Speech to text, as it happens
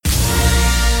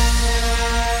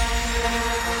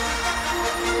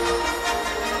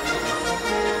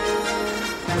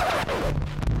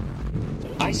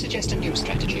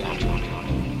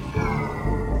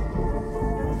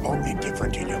Only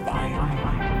different in your mind.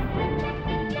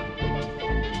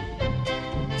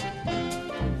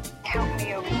 Help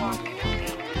me, Obi-Wan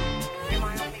Kenobi. You're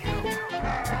my only hope.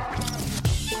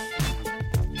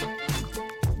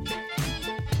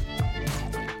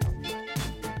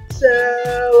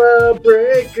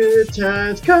 Celebrate good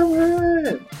times, come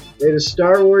on! It is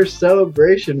Star Wars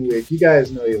Celebration Week. You guys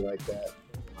know you like that.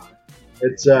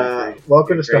 It's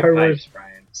welcome to Star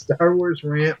Wars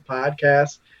Rant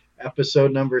Podcast,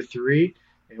 episode number 3,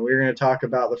 and we're going to talk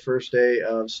about the first day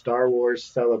of Star Wars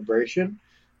Celebration.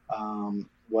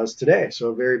 Was today, so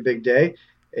a very big day,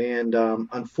 and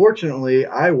unfortunately,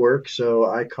 I work, so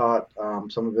I caught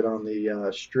some of it on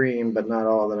the stream, but not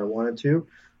all that I wanted to.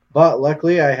 But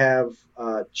luckily, I have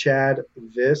Chad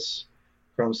Viss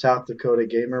from South Dakota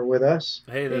Gamer with us.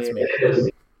 Hey, that's me.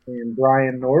 And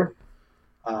Brian North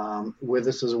with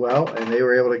us as well. And they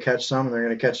were able to catch some, and they're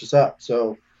going to catch us up.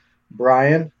 So,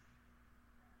 Brian,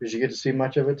 did you get to see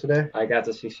much of it today? I got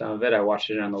to see some of it. I watched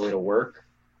it on the way to work,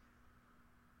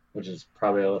 which is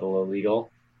probably a little illegal.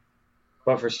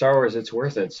 But for Star Wars, it's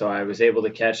worth it. So I was able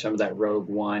to catch some of that Rogue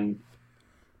One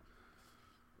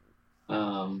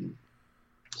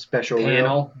special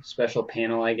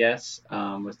panel, I guess,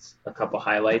 with a couple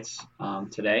highlights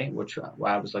today, which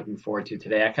I was looking forward to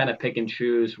today. I kind of pick and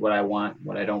choose what I want,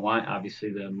 what I don't want. Obviously,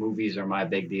 the movies are my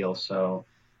big deal, so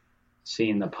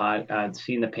seeing the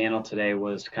panel today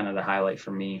was kind of the highlight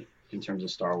for me in terms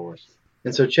of Star Wars.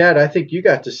 And so, Chad, I think you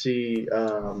got to see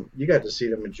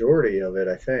the majority of it.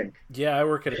 I think. Yeah, I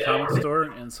work at a comic store,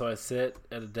 and so I sit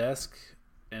at a desk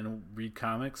and read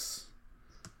comics.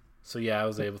 So yeah, I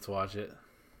was able to watch it.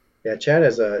 Yeah, Chad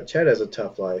has a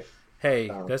tough life. Hey,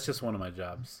 that's just one of my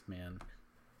jobs, man.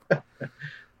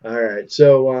 All right,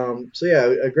 so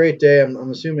yeah, a great day. I'm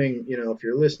assuming if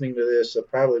you're listening to this, it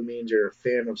probably means you're a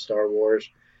fan of Star Wars,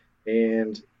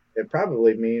 and it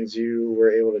probably means you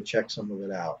were able to check some of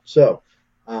it out. So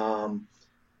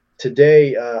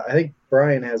today, I think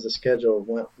Brian has a schedule of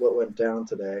what went down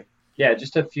today. Yeah,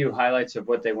 just a few highlights of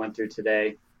what they went through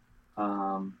today.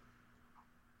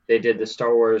 They did the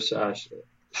Star Wars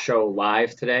show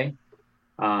live today.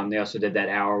 They also did that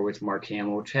hour with Mark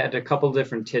Hamill, which had a couple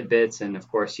different tidbits, and of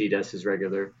course he does his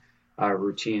regular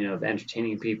routine of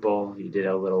entertaining people. He did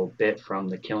a little bit from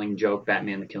The Killing Joke,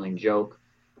 Batman: The Killing Joke.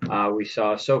 We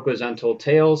saw Ahsoka's Untold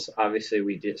Tales. Obviously,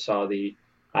 we saw the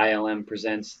ILM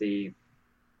presents the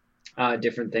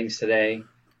different things today.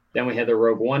 Then we had the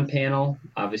Rogue One panel.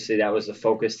 Obviously, that was the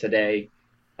focus today,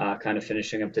 kind of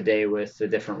finishing up the day with the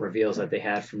different reveals that they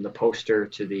had, from the poster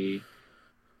to the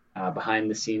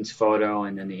behind-the-scenes photo,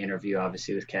 and then the interview,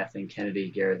 obviously, with Kathleen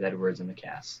Kennedy, Gareth Edwards, and the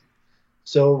cast.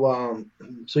 So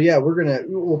yeah,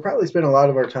 we'll probably spend a lot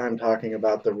of our time talking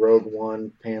about the Rogue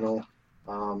One panel.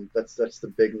 That's the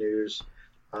big news.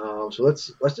 So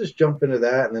let's just jump into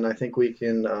that, and then I think we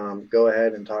can go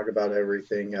ahead and talk about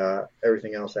everything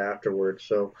else afterwards.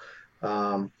 So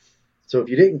if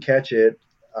you didn't catch it,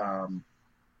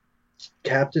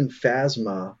 Captain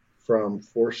Phasma from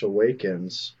Force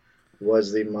Awakens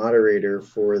was the moderator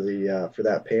for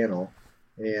that panel,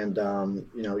 and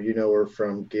you know her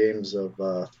from Games of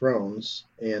Thrones.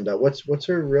 And what's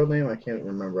her real name? I can't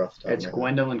remember off the top. It's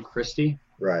Gwendolyn Christie.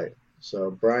 Right.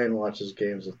 So Brian watches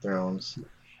Games of Thrones.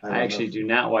 I actually do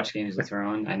not watch Games of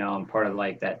Thrones. I know I'm part of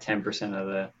like that 10% of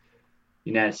the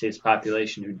United States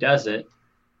population who does it.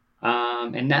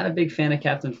 And not a big fan of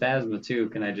Captain Phasma too.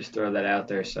 Can I just throw that out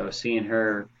there? So seeing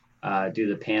her do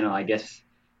the panel, I guess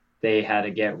they had to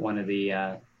get one of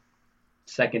the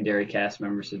secondary cast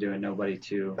members to do it. Nobody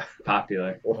too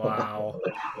popular. Wow.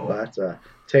 Well,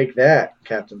 take that,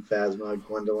 Captain Phasma,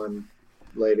 Gwendolyn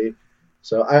lady.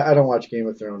 So I don't watch Game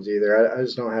of Thrones either. I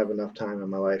just don't have enough time in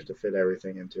my life to fit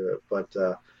everything into it. But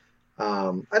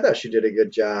I thought she did a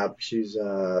good job. She's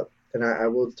and I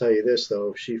will tell you this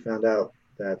though: if she found out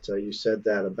that you said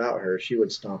that about her, she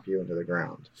would stomp you into the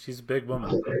ground. She's a big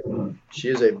woman. She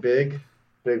is a big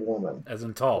woman. As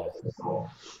in tall.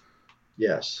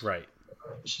 Yes. Right.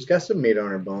 She's got some meat on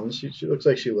her bones. She looks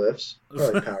like she lifts.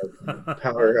 Probably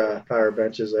power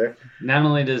benches there. Not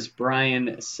only does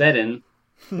Brian Seddon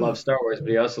love Star Wars, but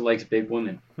he also likes big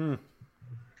women.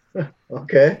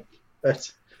 Okay.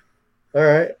 That's all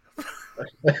right.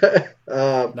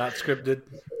 Not scripted.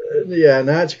 Yeah,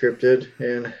 not scripted.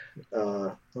 And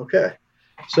okay.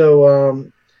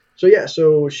 So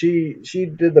she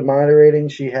did the moderating.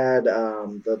 She had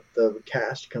the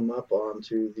cast come up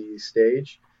onto the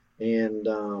stage, and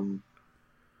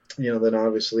then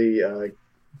obviously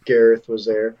Gareth was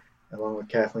there along with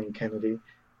Kathleen Kennedy.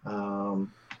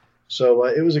 So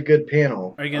it was a good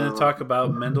panel. Are you going to talk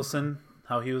about Mendelsohn?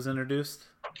 how he was introduced?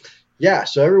 Yeah,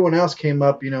 so everyone else came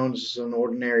up, in just an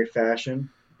ordinary fashion,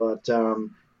 but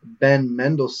Ben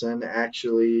Mendelsohn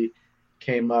actually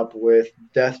came up with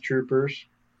Death Troopers,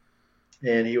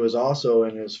 and he was also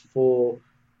in his full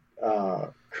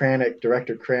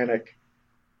Director Krennic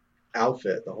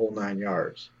outfit, the whole 9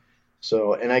 yards.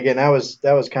 So, and again, that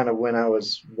was kind of when I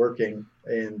was working,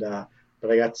 and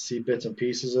but I got to see bits and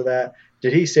pieces of that.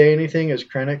 Did he say anything as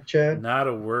Krennic, Chad? Not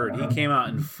a word. He came out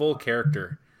in full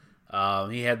character.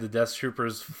 He had the Death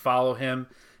Troopers follow him.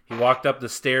 He walked up the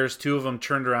stairs. 2 of them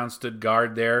turned around, stood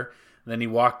guard there. And then he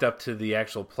walked up to the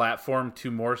actual platform.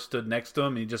 2 more stood next to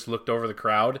him. He just looked over the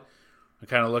crowd and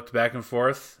kind of looked back and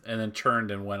forth, and then turned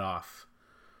and went off.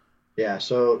 Yeah,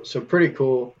 so pretty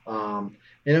cool.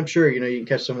 And I'm sure you can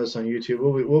catch some of this on YouTube.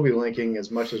 We'll be linking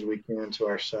as much as we can to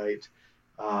our site.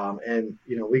 And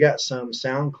we got some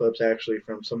sound clips actually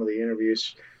from some of the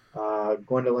interviews.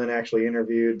 Gwendolyn actually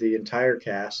interviewed the entire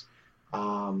cast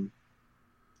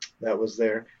that was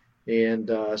there, and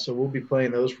so we'll be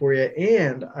playing those for you.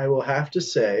 And I will have to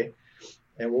say,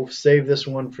 and we'll save this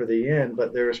one for the end,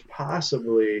 but there's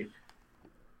possibly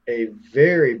a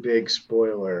very big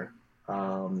spoiler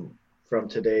from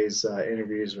today's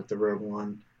interviews with the Rogue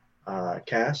One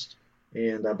cast.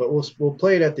 And but we'll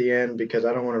play it at the end because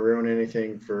I don't want to ruin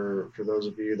anything for those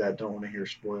of you that don't want to hear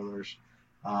spoilers.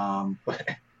 But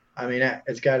I mean,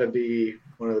 it's got to be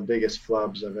one of the biggest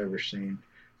flubs I've ever seen.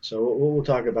 So we'll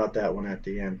talk about that one at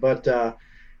the end. But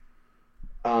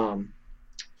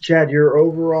Chad, your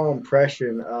overall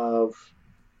impression of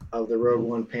the Rogue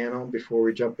One panel before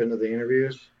we jump into the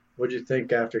interviews? What'd you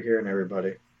think after hearing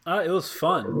everybody? It was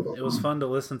fun. It was fun to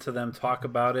listen to them talk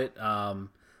about it.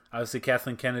 Obviously,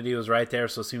 Kathleen Kennedy was right there,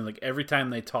 so it seemed like every time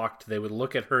they talked, they would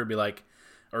look at her and be like,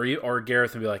 or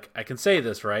Gareth and be like, I can say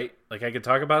this, right? Like, I can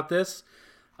talk about this.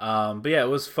 But yeah, it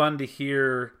was fun to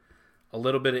hear a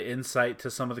little bit of insight to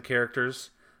some of the characters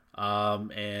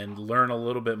and learn a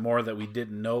little bit more that we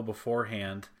didn't know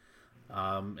beforehand.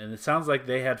 And it sounds like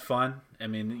they had fun. I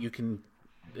mean,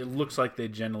 it looks like they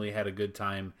generally had a good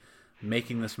time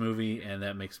making this movie, and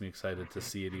that makes me excited to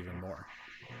see it even more.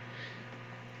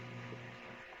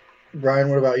 Brian,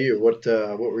 what about you? What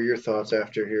were your thoughts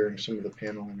after hearing some of the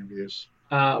panel interviews?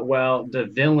 Well, the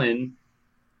villain,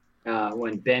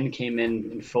 when Ben came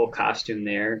in full costume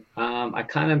there, I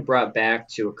kind of brought back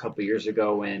to a couple years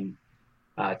ago when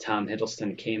Tom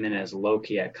Hiddleston came in as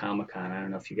Loki at Comic-Con. I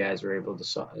don't know if you guys were able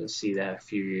to see that a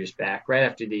few years back, right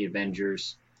after the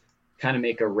Avengers, kind of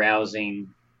make a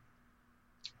rousing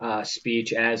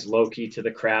speech as Loki to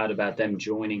the crowd about them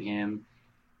joining him.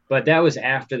 But that was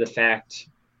after the fact,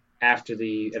 after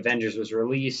the Avengers was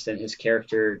released and his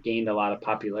character gained a lot of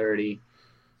popularity.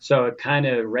 So it kind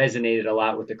of resonated a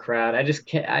lot with the crowd.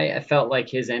 I felt like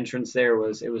his entrance there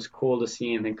it was cool to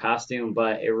see him in costume,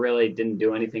 but it really didn't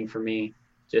do anything for me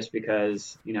just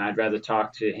because, I'd rather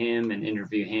talk to him and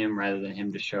interview him rather than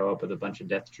him to show up with a bunch of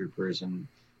Death Troopers and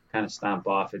kind of stomp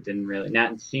off. It didn't really,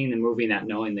 not seeing the movie, not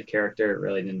knowing the character, it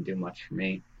really didn't do much for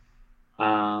me.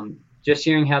 Just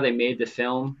hearing how they made the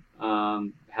film,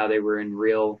 how they were in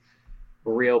real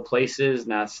places,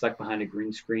 not stuck behind a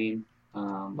green screen,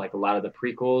 like a lot of the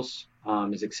prequels,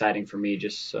 is exciting for me.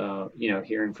 Just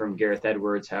hearing from Gareth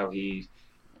Edwards how he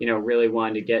really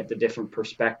wanted to get the different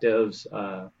perspectives,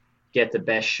 get the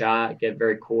best shot, get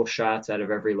very cool shots out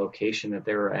of every location that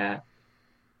they were at,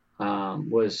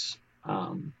 was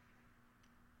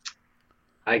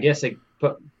I guess it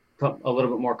put a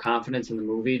little bit more confidence in the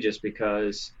movie just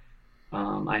because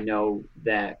I know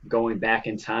that going back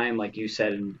in time, like you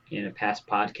said in a past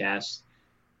podcast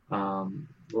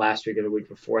last week or the week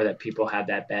before, that people had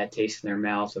that bad taste in their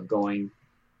mouths of going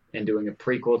and doing a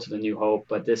prequel to The New Hope.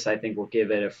 But this, I think, will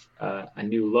give it a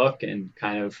new look and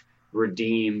kind of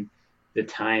redeem the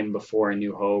time before A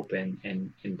New Hope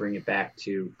and bring it back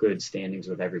to good standings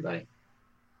with everybody.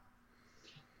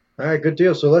 All right, good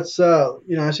deal. So let's,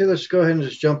 I say let's go ahead and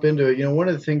just jump into it. One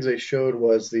of the things they showed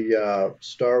was the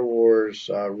Star Wars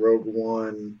Rogue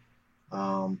One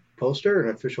poster, an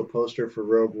official poster for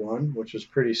Rogue One, which was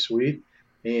pretty sweet.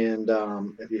 And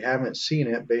if you haven't seen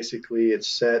it, basically it's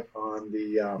set on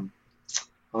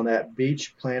on that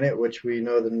beach planet, which we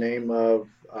know the name of,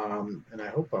 and I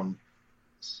hope I'm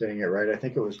saying it right. I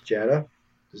think it was Jedha.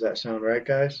 Does that sound right,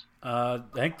 guys? I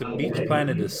think the beach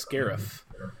planet is Scarif.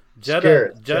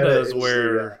 Jedha is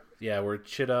where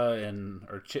Chitra and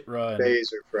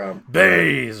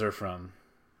Baze are from.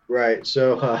 Right.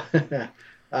 So,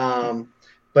 so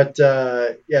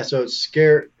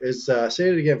it's say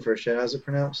it again first, Chad. How's it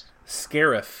pronounced?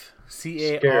 Scarif.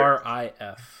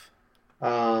 Carif.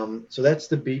 So that's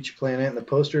the beach planet, and the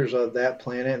posters of that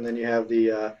planet, and then you have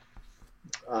the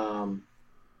um,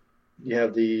 you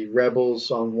have the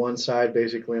rebels on one side,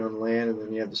 basically on land, and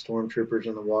then you have the stormtroopers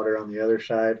in the water on the other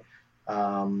side,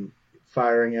 um,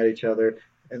 firing at each other.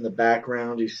 In the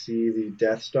background, you see the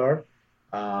Death Star,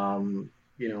 um,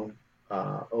 you know,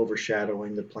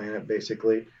 overshadowing the planet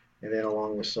basically, and then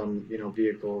along with some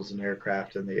vehicles and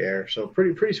aircraft in the air. So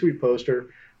pretty sweet poster.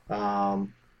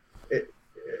 Um,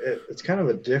 it's kind of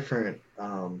a different.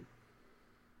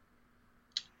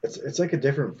 It's like a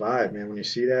different vibe, man. When you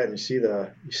see that and you see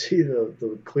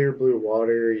the clear blue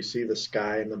water, you see the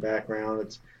sky in the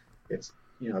background. It's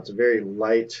it's a very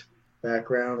light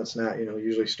background. It's not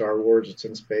usually Star Wars. It's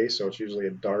in space, so it's usually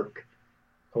a dark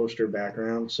poster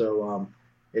background. So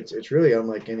it's really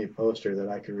unlike any poster that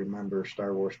I could remember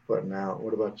Star Wars putting out.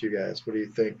 What about you guys? What do you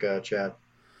think, Chad?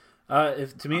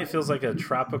 To me, it feels like a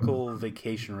tropical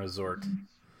vacation resort.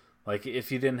 Like,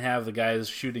 if you didn't have the guys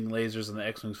shooting lasers and the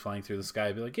X-Wings flying through the sky,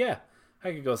 I'd be like, yeah,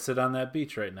 I could go sit on that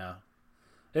beach right now.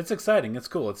 It's exciting. It's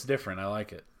cool. It's different. I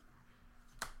like it.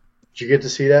 Did you get to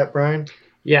see that, Brian?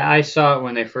 Yeah, I saw it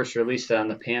when they first released it on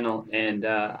the panel, and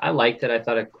I liked it. I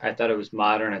thought it was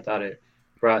modern. I thought it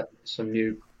brought some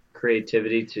new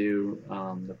creativity to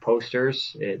the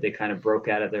posters. They kind of broke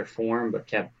out of their form, but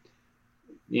kept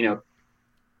you know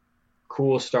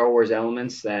cool Star Wars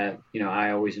elements that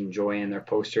I always enjoy in their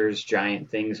posters. Giant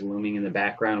things looming in the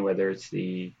background, whether it's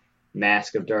the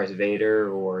mask of Darth Vader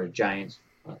or a giant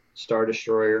Star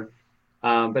Destroyer.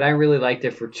 But I really liked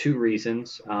it for two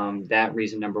reasons. That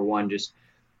reason, number one, just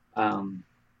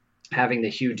having the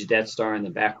huge Death Star in the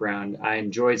background. I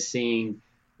enjoyed seeing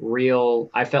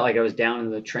I felt like I was down in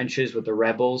the trenches with the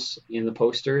rebels in the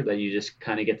poster, that you just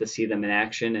kind of get to see them in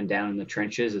action and down in the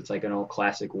trenches. It's like an old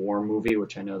classic war movie,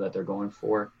 which I know that they're going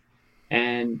for.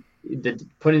 And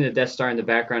putting the Death Star in the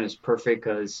background is perfect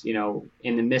because,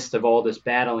 in the midst of all this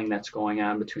battling that's going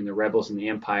on between the rebels and the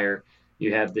Empire,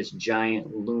 you have this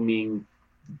giant looming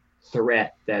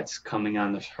threat that's coming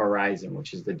on the horizon,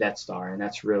 which is the Death Star. And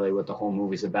that's really what the whole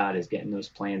movie's about, is getting those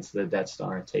plans to the Death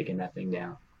Star and taking that thing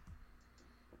down.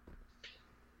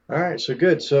 All right, so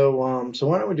good. So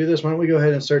why don't we do this? Why don't we go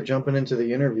ahead and start jumping into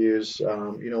the interviews?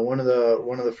 One of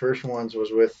the first ones was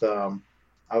with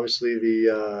obviously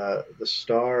the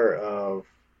star of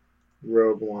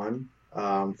Rogue One,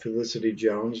 Felicity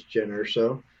Jones, Jen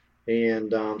Erso,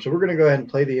 and so we're going to go ahead and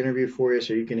play the interview for you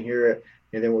so you can hear it,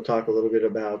 and then we'll talk a little bit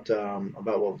about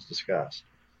what was discussed.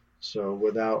 So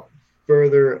without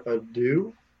further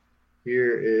ado,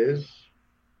 here is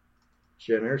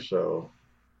Jen Erso.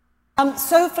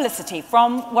 So Felicity,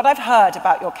 from what I've heard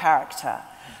about your character,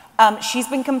 she's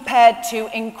been compared to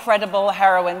incredible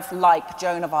heroines like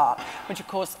Joan of Arc, which of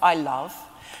course I love.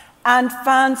 And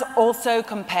fans also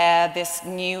compare this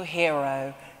new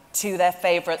hero to their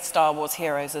favorite Star Wars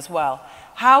heroes as well.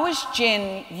 How is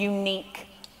Jyn unique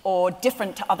or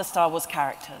different to other Star Wars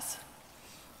characters?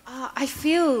 I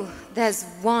feel there's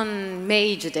one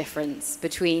major difference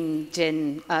between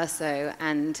Jyn Erso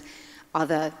and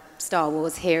other Star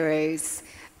Wars heroes,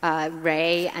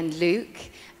 Rey and Luke.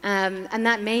 And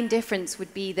that main difference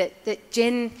would be that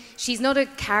Jyn, she's not a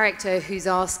character who's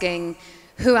asking,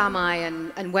 who am I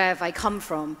and where have I come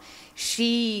from?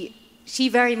 She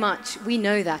very much, we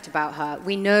know that about her.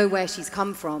 We know where she's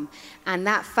come from. And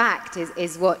that fact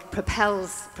is what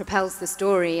propels the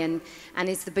story and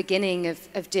is the beginning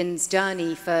of Jyn's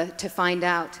journey to find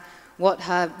out what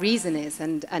her reason is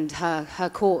and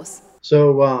her course.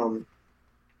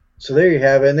 So there you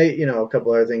have it. And they, a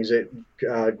couple other things that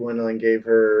Gwendolyn gave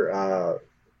her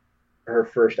her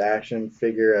first action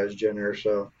figure as Jyn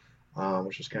Erso,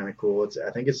 which is kind of cool.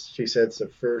 She said it's the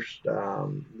first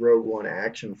Rogue One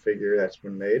action figure that's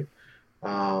been made.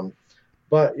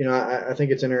 But I think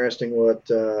it's interesting what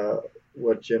Jyn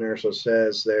Erso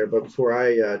says there. But before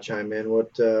I chime in,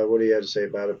 what do you have to say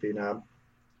about it, P-Knob?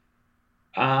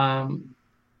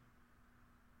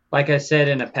 Like I said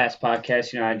in a past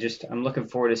podcast, I'm looking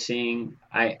forward to seeing.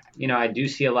 I do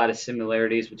see a lot of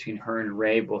similarities between her and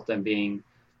Rey, both them being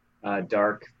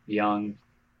dark-haired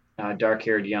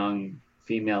young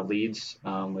female leads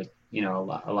with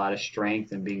a lot of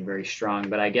strength and being very strong.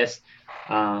 But I guess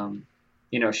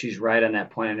she's right on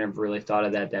that point. I never really thought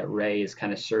of that Rey is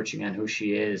kind of searching on who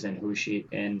she is and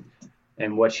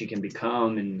and what she can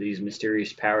become and these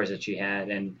mysterious powers that she had.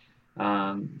 And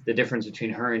the difference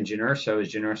between her and Jyn Erso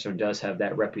is Jyn Erso does have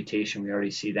that reputation. We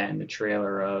already see that in the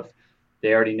trailer of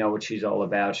they already know what she's all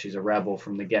about. She's a rebel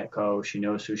from the get-go. She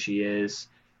knows who she is,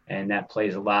 and that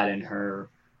plays a lot in her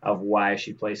of why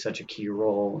she plays such a key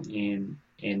role in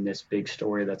this big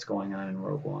story that's going on in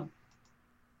Rogue One.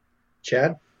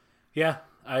 Chad? Yeah,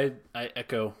 I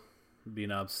echo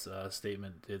B-Knob's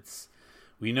statement.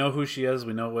 we know who she is.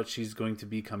 We know what she's going to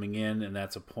be coming in, and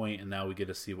that's a point. And now we get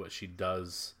to see what she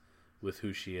does with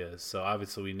who she is. So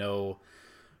obviously we know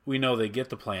they get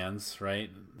the plans, right?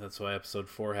 That's why episode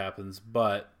 4 happens.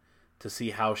 But to see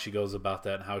how she goes about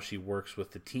that and how she works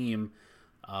with the team,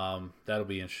 that'll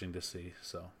be interesting to see.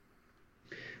 So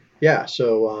Yeah,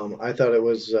 so I thought it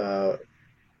was an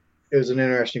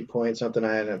interesting point. Something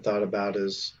I hadn't thought about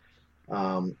is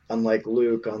unlike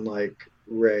Luke, unlike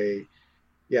Rey,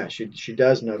 yeah, she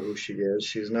does know who she is.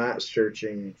 She's not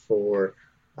searching for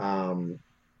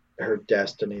her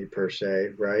destiny per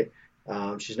se, right?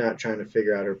 She's not trying to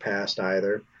figure out her past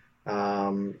either.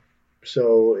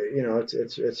 So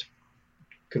it's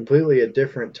completely a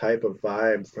different type of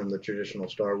vibe from the traditional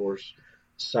Star Wars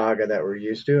saga that we're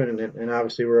used to, and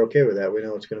obviously we're okay with that. We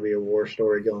know it's going to be a war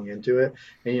story going into it.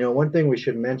 And one thing we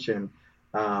should mention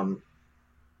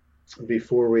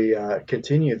before we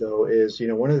continue, though, is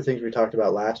one of the things we talked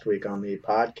about last week on the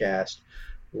podcast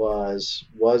was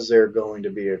there going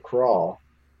to be a crawl?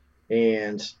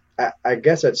 And I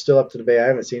guess that's still up to debate. I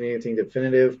haven't seen anything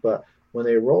definitive, but when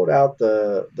they rolled out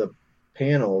the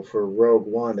panel for Rogue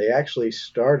One, they actually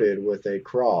started with a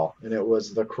crawl, and it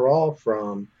was the crawl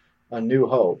from A New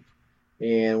Hope.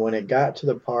 And when it got to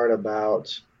the part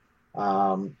about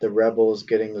the rebels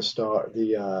getting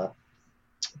the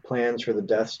plans for the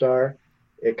Death Star,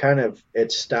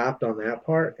 it stopped on that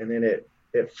part, and then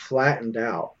it flattened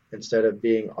out instead of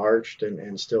being arched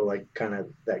and still like kind of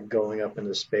that going up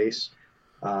into space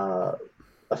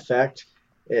effect.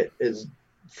 It is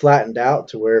flattened out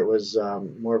to where it was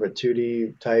more of a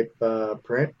 2D type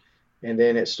print, and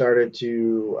then it started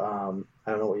to I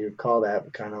don't know what you'd call that,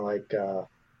 but kind of like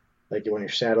when your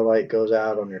satellite goes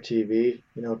out on your TV,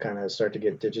 kind of start to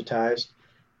get digitized,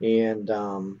 and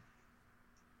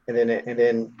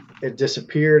then it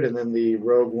disappeared, and then the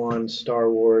Rogue One Star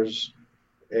Wars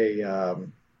a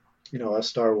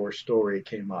Star Wars story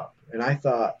came up, and I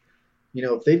thought,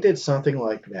 if they did something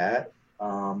like that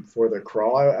for the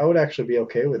crawl, I would actually be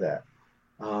okay with that.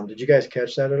 Did you guys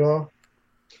catch that at all?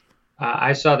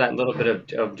 I saw that little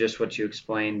bit of just what you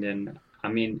explained, and I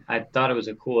mean, I thought it was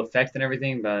a cool effect and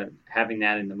everything, but having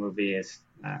that in the movie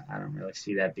I don't really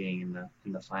see that being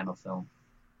in the final film.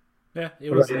 Yeah,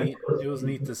 it was neat. It was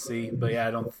neat to see, but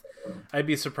yeah, I'd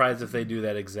be surprised if they do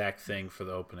that exact thing for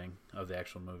the opening of the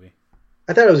actual movie.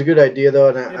 I thought it was a good idea, though,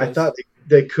 and I thought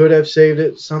they could have saved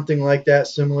it, something like that,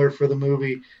 similar for the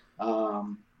movie,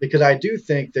 because I do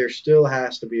think there still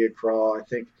has to be a crawl. I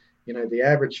think, the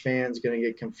average fan's going to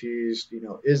get confused,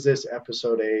 is this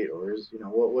episode 8, or is,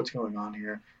 what's going on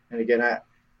here? And again, I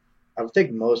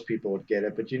think most people would get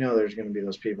it, but there's going to be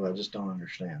those people that just don't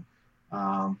understand.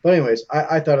 But anyways,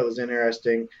 I thought it was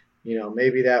interesting.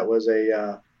 Maybe that was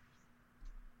a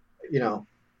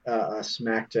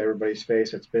smack to everybody's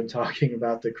face that's been talking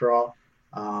about the crawl,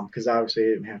 because obviously they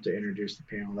didn't have to introduce the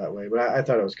panel that way. But I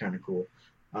thought it was kind of cool.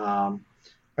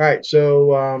 All right,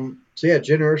 so yeah,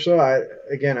 Jyn Erso.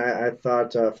 I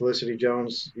thought Felicity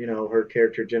Jones, her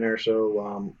character Jyn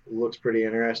Erso, looks pretty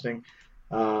interesting.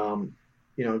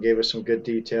 Gave us some good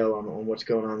detail on what's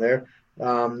going on there.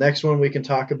 Next one we can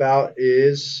talk about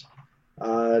is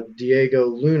Diego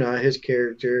Luna, his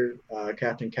character,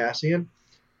 Captain Cassian.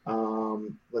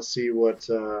 Let's see what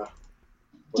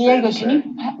Diego, can you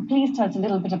please tell us a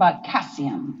little bit about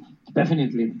Cassian?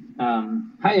 Definitely.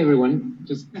 Hi, everyone. I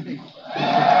just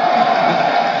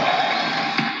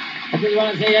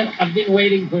want to say I've been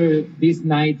waiting for this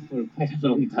night for quite a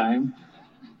long time.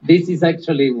 This is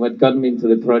actually what got me into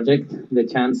the project, the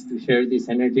chance to share this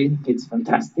energy. It's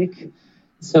fantastic.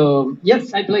 So,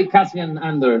 yes, I play Captain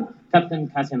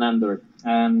Cassian Andor,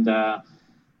 and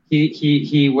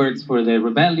he works for the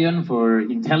Rebellion, for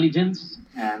intelligence,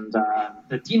 and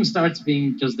the team starts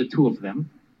being just the two of them,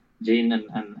 Jyn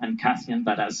and Cassian,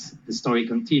 but as the story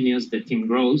continues, the team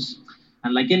grows.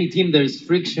 And like any team, there's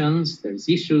frictions, there's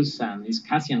issues, and it's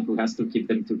Cassian who has to keep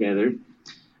them together.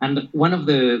 And one of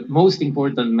the most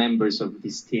important members of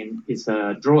this team is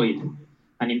a droid,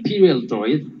 an Imperial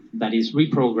droid that is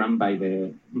reprogrammed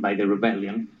by the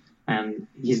Rebellion. And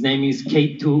his name is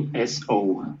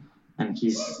K2SO. And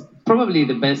he's probably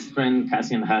the best friend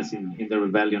Cassian has in the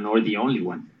Rebellion, or the only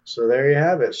one. So there you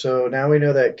have it. So now we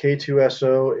know that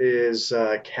K2SO is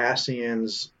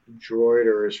Cassian's droid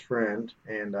or his friend,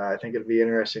 and I think it'd be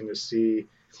interesting to see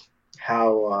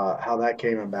how that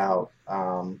came about.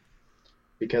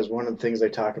 Because one of the things they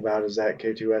talk about is that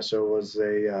K2SO was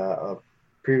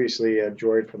previously a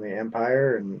droid from the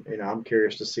Empire, and I'm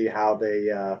curious to see how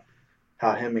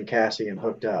him and Cassian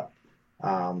hooked up.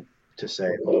 To say,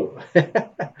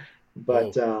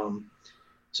 but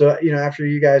So, after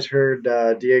you guys heard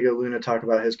Diego Luna talk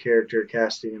about his character,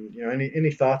 Castian,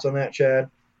 any thoughts on that, Chad?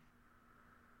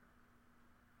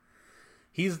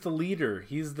 He's the leader.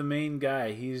 He's the main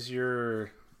guy. He's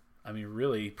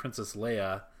really Princess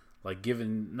Leia, like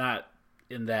given not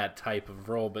in that type of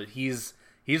role, but he's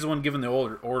the one giving the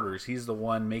orders. He's the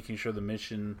one making sure the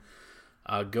mission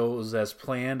goes as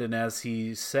planned. And as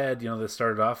he said, they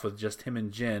started off with just him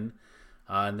and Jyn.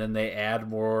 And then they add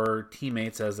more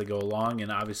teammates as they go along, and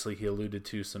obviously he alluded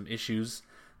to some issues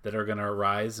that are going to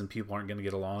arise, and people aren't going to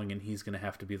get along, and he's going to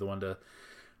have to be the one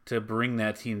to bring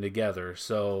that team together.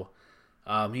 So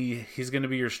he's going to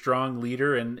be your strong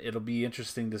leader, and it'll be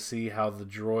interesting to see how the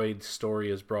droid story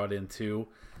is brought in too.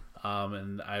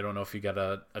 And I don't know if you got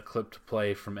a clip to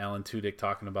play from Alan Tudyk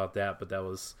talking about that, but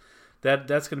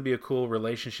that's going to be a cool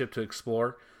relationship to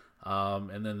explore,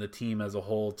 and then the team as a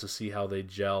whole to see how they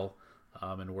gel.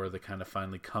 And where they kind of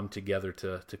finally come together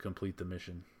to complete the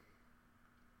mission.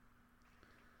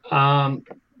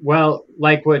 Well,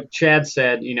 like what Chad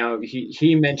said,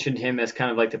 he mentioned him as kind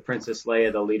of like the Princess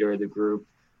Leia, the leader of the group.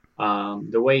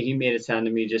 The way he made it sound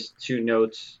to me, just 2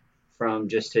 notes from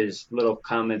just his little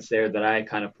comments there that I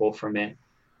kind of pull from it.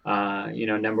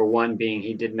 Number one being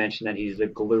he did mention that he's the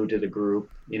glue to the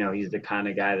group. He's the kind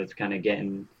of guy that's kind of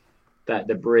getting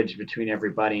the bridge between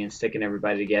everybody and sticking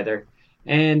everybody together.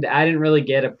 And I didn't really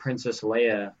get a Princess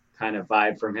Leia kind of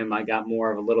vibe from him. I got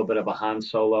more of a little bit of a Han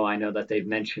Solo. I know that they've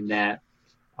mentioned that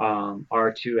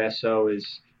R2SO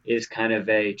is kind of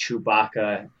a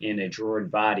Chewbacca in a droid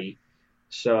body.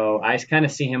 So I kind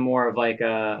of see him more of like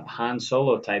a Han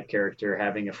Solo type character,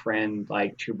 having a friend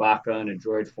like Chewbacca in a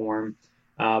droid form,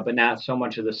 but not so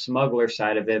much of the smuggler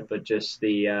side of it, but just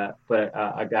a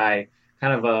guy,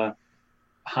 kind of a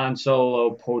Han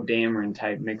Solo, Poe Dameron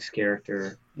type mixed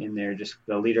character in there, just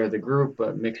the leader of the group,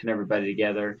 but mixing everybody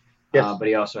together. Yes. But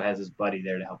he also has his buddy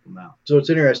there to help him out. So what's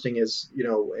interesting is,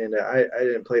 and I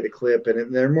didn't play the clip,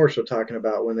 and they're more so talking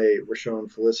about when they were showing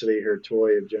Felicity her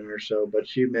toy of Jyn Erso, but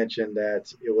she mentioned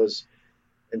that it was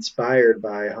inspired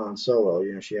by Han Solo.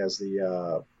 She has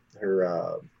the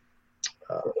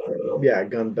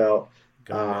gun belt.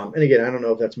 And again, I don't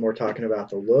know if that's more talking about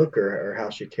the look or how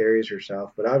she carries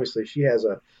herself, but obviously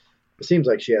it seems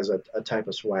like she has a type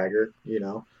of swagger,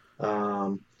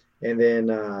 and then,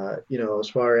 as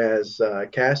far as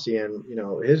Cassian,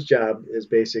 his job is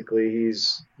basically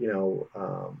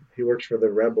he works for the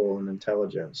Rebel in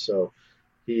intelligence. So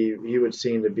he would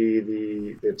seem to be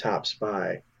the top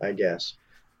spy, I guess.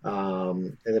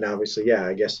 And then obviously,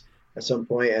 I guess at some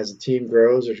point as the team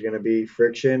grows, there's going to be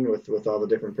friction with all the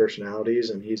different personalities,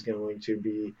 and he's going to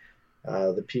be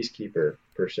the peacekeeper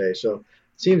per se. So it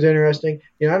seems interesting.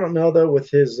 I don't know though with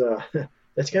his,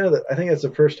 that's kind of I think that's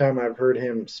the first time I've heard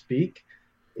him speak,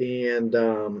 and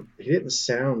he didn't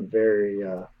sound very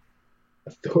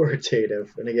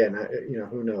authoritative. And again,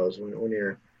 who knows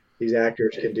when these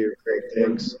actors can do great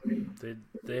things.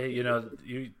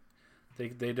 You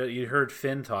heard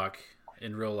Finn talk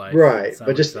in real life, right?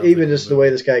 But just even just the way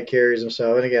this guy carries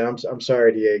himself. And again, I'm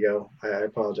sorry, Diego. I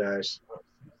apologize.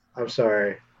 I'm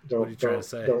sorry. Don't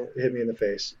hit me in the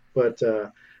face. But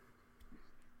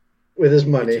with his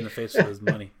money. In the face with his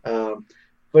money.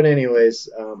 But anyways,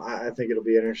 I think it'll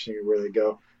be interesting where they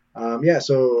go.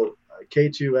 So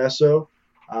K2SO,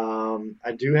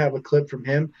 I do have a clip from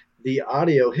him. The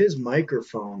audio, his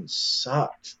microphone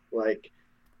sucked. Like,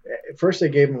 at first they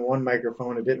gave him one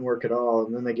microphone, it didn't work at all,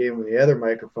 and then they gave him the other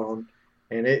microphone,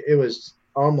 and it was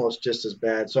almost just as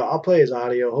bad. So I'll play his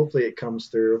audio. Hopefully it comes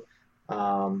through.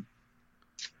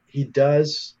 He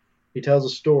tells a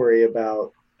story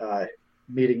about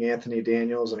meeting Anthony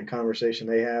Daniels and a conversation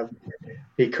they have.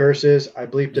 He curses. I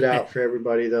bleeped it out for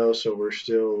everybody though, so we're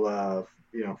still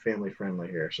family friendly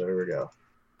here. So here we go.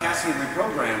 Cassian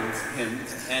reprogrammed him,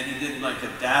 and he did like a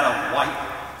data wipe.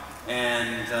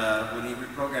 And when he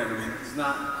reprogrammed him, he's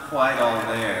not quite all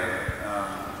there.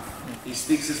 He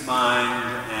speaks his mind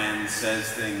and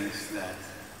says things that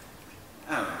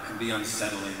can be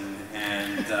unsettling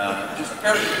and just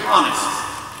very honest.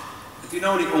 If you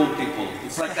know any old people,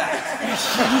 it's like that.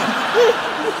 It's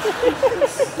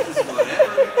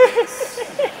whatever it is.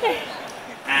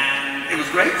 And it was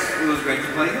great. It was great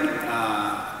to play him.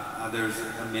 There's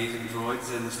amazing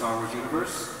droids in the Star Wars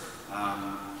universe.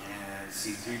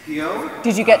 C-3PO.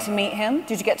 Did you get to meet him?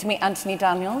 Did you get to meet Anthony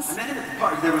Daniels? I met him at the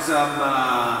party. There was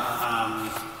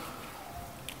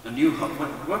a new.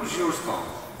 What was yours called?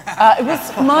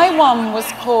 My one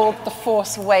was called The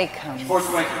Force Awakens. Force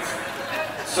Awakens.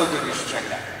 So good, you should check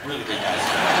it out. Really good, guys.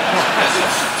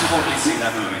 You've already seen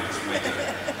that movie. It's really good.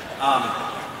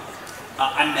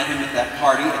 I met him at that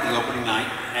party at the opening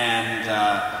night, and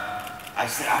I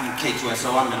said, I'm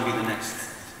K2SO, I'm going to be the next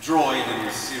droid in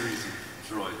this series of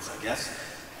droids, I guess.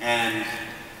 And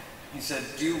he said,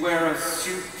 do you wear a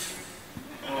suit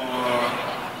or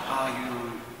are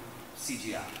you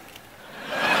CGI?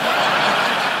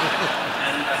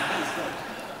 And I said,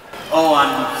 oh,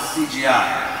 I'm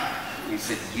CGI. He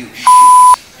said, you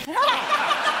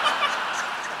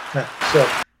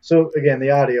So again,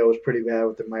 the audio was pretty bad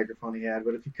with the microphone he had,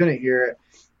 but if you couldn't hear it,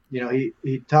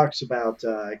 he talks about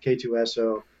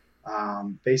K2SO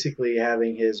basically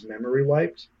having his memory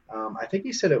wiped. I think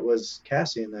he said it was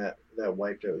Cassian that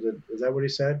wiped it. Was that what he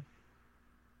said?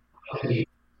 I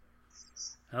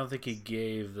don't think he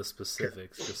gave the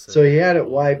specifics. So he had it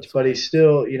wiped, but he's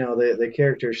still, the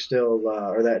character's still,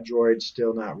 or that droid's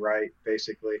still not right,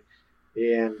 basically.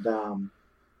 And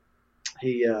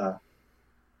he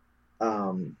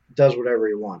does whatever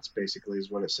he wants, basically,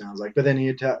 is what it sounds like. But then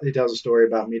he tells a story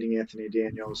about meeting Anthony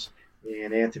Daniels,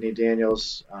 and Anthony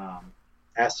Daniels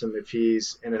asks him if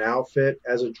he's in an outfit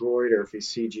as a droid or if he's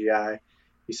CGI.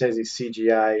 He says he's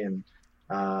CGI, and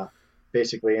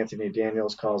basically Anthony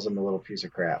Daniels calls him a little piece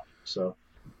of crap. So,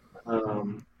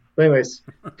 but anyways,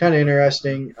 kind of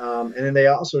interesting. And then they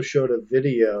also showed a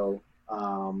video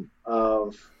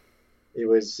of it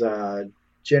was Jyn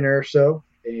Erso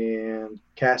and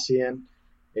Cassian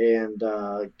and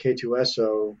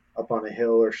K2SO up on a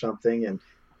hill or something, and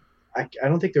I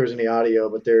don't think there was any audio,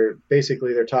 but they're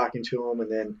talking to him, and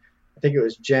then I think it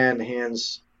was Jen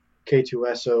hands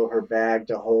K2SO her bag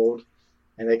to hold,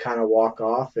 and they kind of walk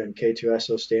off, and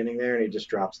K2SO standing there, and he just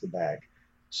drops the bag.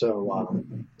 So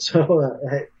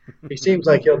he seems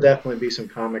like he'll definitely be some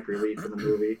comic relief in the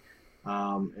movie,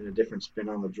 and a different spin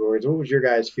on the droids. What was your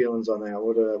guys' feelings on that?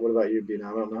 What about you, Bina?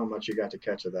 I don't know how much you got to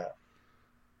catch of that.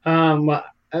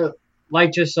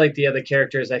 Just like the other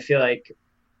characters, I feel like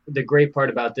the great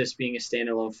part about this being a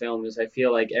standalone film is I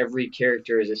feel like every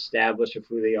character is established of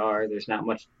who they are. There's not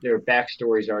much, their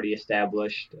backstory is already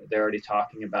established. They're already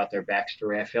talking about their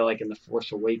backstory. I feel like in The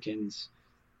Force Awakens,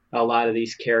 a lot of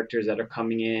these characters that are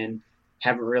coming in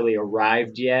haven't really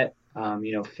arrived yet.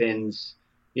 Finn's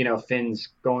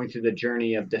going through the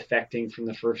journey of defecting from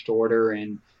the First Order,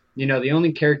 and the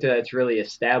only character that's really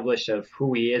established of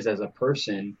who he is as a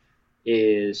person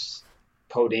is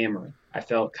Poe Dameron. I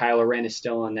felt Kylo Ren is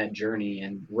still on that journey,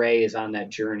 and Rey is on that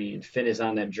journey, and Finn is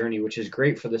on that journey, which is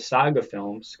great for the saga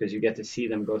films because you get to see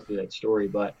them go through that story.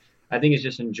 But I think it's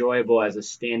just enjoyable as a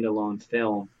standalone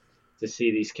film to see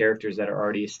these characters that are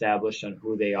already established on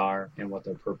who they are and what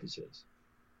their purpose is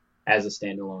as a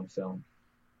standalone film.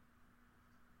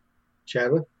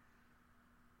 Chadwick?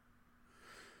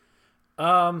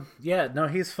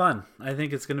 He's fun. I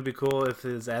think it's going to be cool if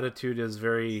his attitude is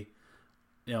very,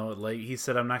 like he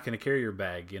said, I'm not going to carry your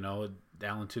bag. Alan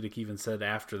Tudyk even said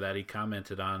after that, he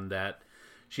commented on that.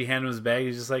 She handed him his bag.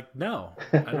 He's just like, no,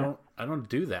 I don't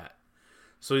do that.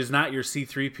 So he's not your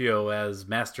C-3PO as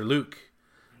Master Luke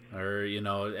or,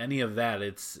 any of that.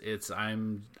 It's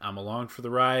I'm along for the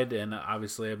ride. And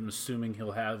obviously I'm assuming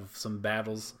he'll have some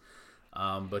battles.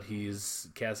 But he's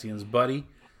Cassian's buddy,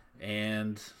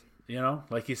 and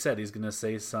like he said, he's gonna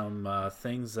say some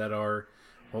things that are,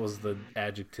 what was the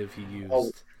adjective he used?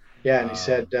 Oh, yeah, and he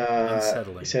said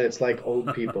unsettling. He said it's like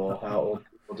old people. How old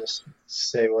people just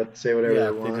say whatever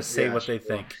they want. They just say what they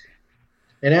think.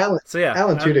 And Alan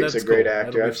Tudyk's a great cool.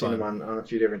 actor. I've seen him on a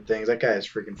few different things. That guy is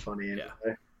freaking funny.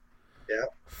 Anyway.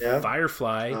 Yeah.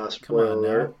 Firefly. Spoiler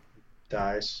alert.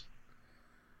 Dies.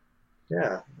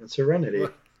 Yeah, it's Serenity.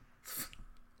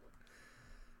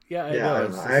 Yeah, I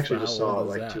don't know. I actually just saw it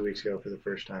like 2 weeks ago for the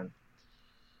first time.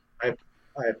 I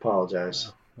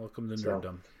apologize. Welcome to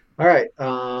Nerddom. All right.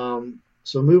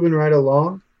 So moving right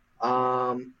along.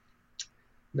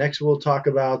 Next we'll talk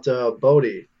about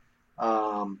Bodhi.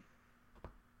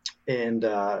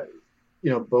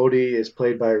 Bodhi is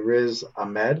played by Riz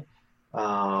Ahmed.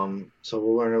 So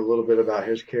we'll learn a little bit about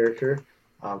his character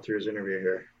through his interview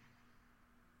here.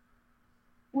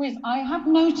 Riz, I have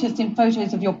noticed in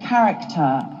photos of your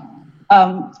character,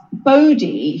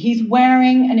 Bodhi, he's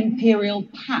wearing an Imperial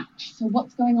patch. So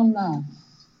what's going on there?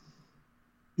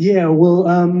 Yeah, well,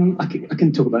 I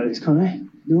can talk about this, can't I? A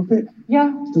little bit?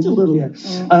 Yeah, just a little. Yeah.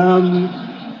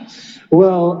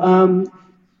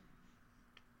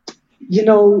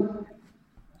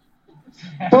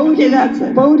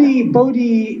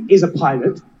 Bodhi is a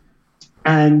pilot,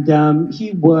 and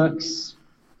he works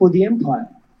for the Empire,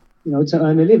 to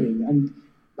earn a living. And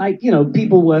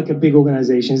people work at big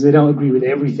organizations. They don't agree with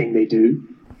everything they do.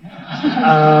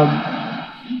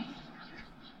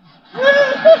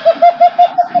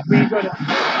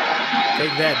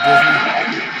 Take that,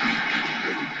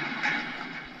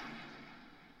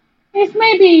 It's me.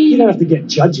 You don't have to get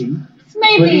judgy.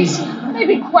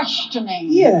 Maybe questioning.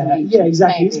 Yeah,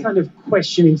 exactly. He's kind of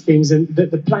questioning things, and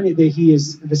the planet that he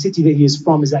is, the city that he is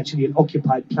from, is actually an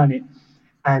occupied planet,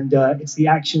 and it's the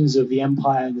actions of the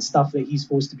Empire and the stuff that he's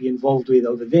forced to be involved with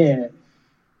over there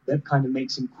that kind of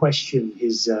makes him question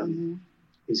his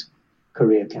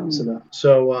career counselor.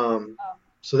 So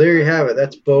there you have it.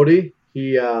 That's Bodhi.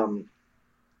 He's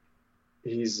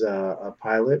a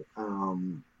pilot.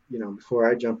 Before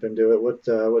I jump into it,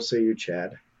 what say you,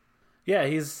 Chad? Yeah,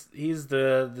 he's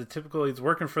the typical. He's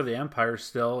working for the Empire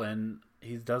still, and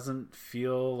he doesn't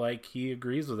feel like he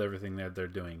agrees with everything that they're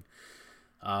doing.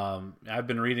 I've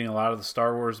been reading a lot of the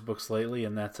Star Wars books lately,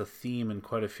 and that's a theme in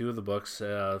quite a few of the books,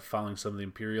 following some of the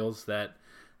Imperials, that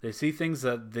they see things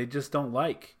that they just don't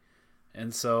like.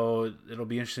 And so it'll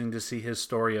be interesting to see his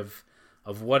story of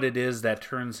what it is that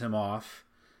turns him off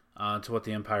to what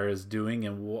the Empire is doing,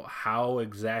 and how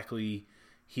exactly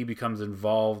he becomes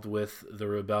involved with the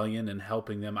rebellion and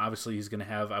helping them. Obviously, he's going to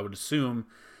have, I would assume,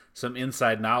 some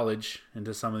inside knowledge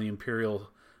into some of the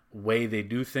Imperial way they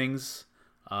do things,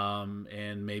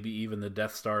 and maybe even the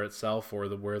Death Star itself, or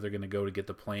where they're going to go to get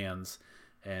the plans,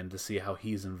 and to see how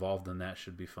he's involved in that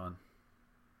should be fun.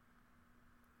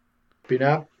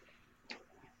 Peanut?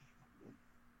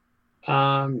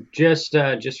 Just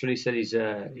what he said. He's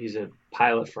a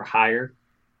pilot for hire.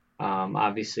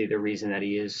 Obviously, the reason that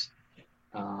he is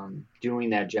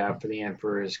doing that job for the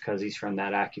Emperor is because he's from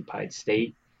that occupied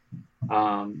state.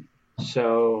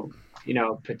 So,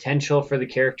 potential for the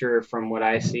character, from what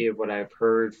I see of what I've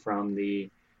heard from the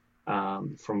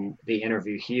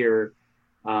interview here,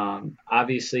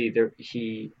 obviously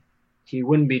he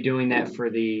wouldn't be doing that for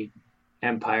the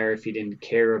Empire if he didn't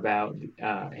care about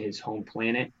his home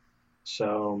planet.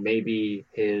 So maybe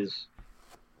his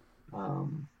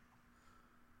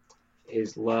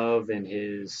love and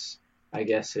his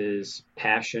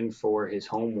passion for his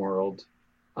home world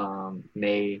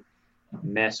may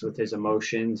mess with his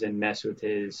emotions and mess with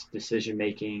his decision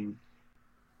making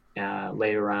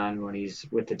later on when he's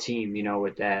with the team,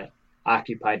 with that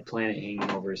occupied planet hanging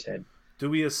over his head. Do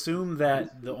we assume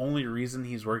that the only reason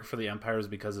he's working for the Empire is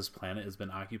because his planet has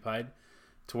been occupied,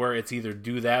 to where it's either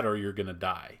do that or you're going to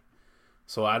die?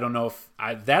 So I don't know if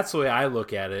that's the way I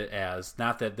look at it, as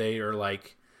not that they are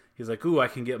like, he's like, ooh, I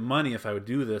can get money if I would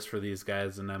do this for these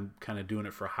guys, and I'm kind of doing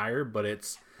it for hire, but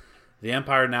it's the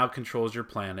Empire now controls your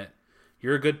planet.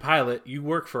 You're a good pilot. You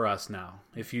work for us now.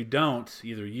 If you don't,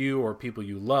 either you or people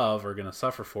you love are going to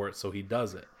suffer for it, so he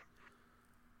does it.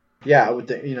 Yeah,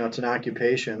 it's an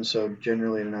occupation, so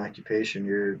generally in an occupation,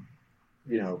 you're,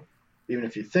 even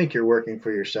if you think you're working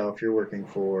for yourself, you're working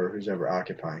for who's ever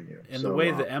occupying you. And the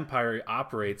way the Empire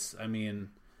operates, I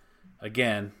mean,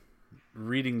 again,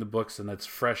 reading the books, and that's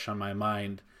fresh on my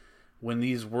mind, when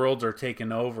these worlds are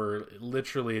taken over,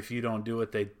 literally, if you don't do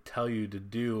what they tell you to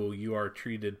do, you are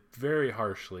treated very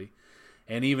harshly.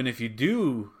 And even if you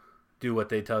do what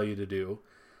they tell you to do,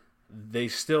 they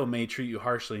still may treat you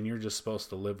harshly, and you're just supposed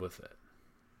to live with it.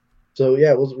 So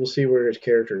yeah, we'll see where his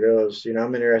character goes.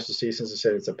 I'm interested to see, since I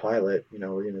said it's a pilot, we're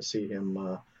going to see him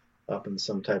up in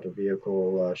some type of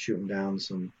vehicle shooting down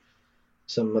some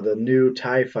of the new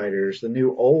TIE fighters, the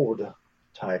new old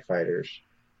TIE fighters.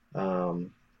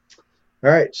 All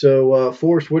right, so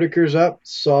Forrest Whitaker's up.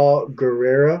 Saw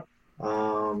Gerrera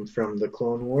from the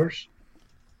Clone Wars.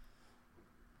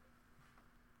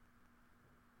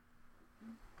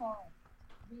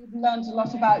 We've learned a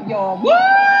lot about your...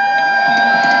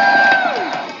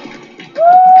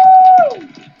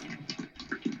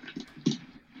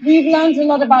 We've learned a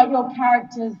lot about your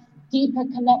character's deeper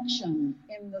connection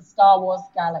in the Star Wars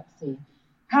galaxy.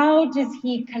 How does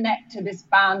he connect to this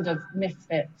band of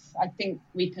misfits? I think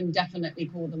we can definitely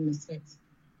call them misfits.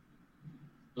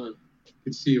 Good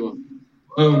to see you all.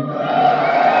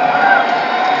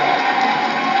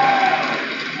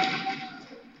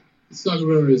 Saw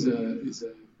Gerrera is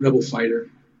a rebel fighter.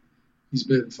 He's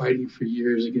been fighting for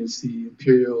years against the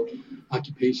Imperial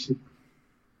occupation.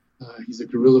 He's a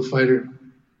guerrilla fighter.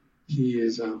 He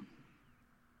has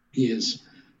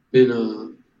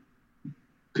been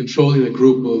controlling a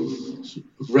group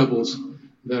of rebels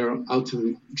that are out to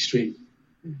the extreme.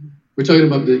 Mm-hmm. We're talking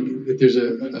about that there's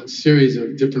a series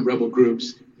of different rebel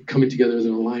groups coming together as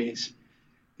an alliance,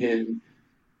 and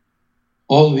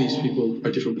all of these people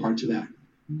are different parts of that.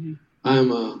 Mm-hmm.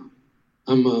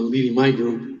 I'm leading my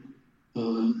group,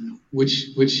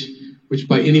 which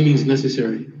by any means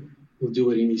necessary will do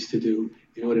what he needs to do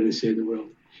in order to save the world.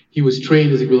 He was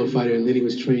trained as a guerrilla fighter, and then he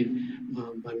was trained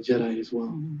by the Jedi as well.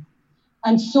 Mm-hmm.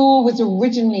 And Saw was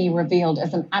originally revealed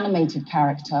as an animated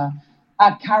character,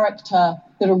 a character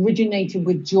that originated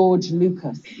with George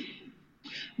Lucas.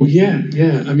 Well, yeah.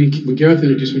 I mean, when Gareth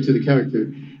introduced me to the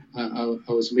character, I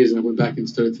was amazed. And I went back and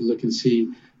started to look and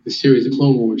see the series, The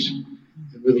Clone Wars, and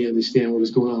really understand what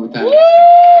was going on with that.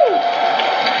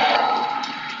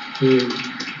 And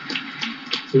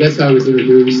so that's how I was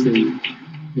introduced, and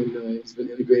it's been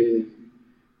integrated and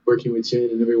working with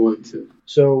Jin and everyone too.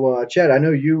 So, Chad, I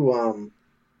know you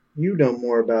know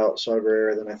more about Saw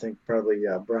Gerrera than I think probably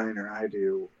Brian or I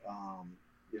do. I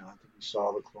think you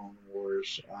saw the Clone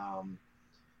Wars.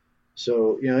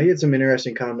 So, he had some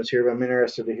interesting comments here, but I'm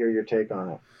interested to hear your take on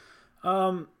it.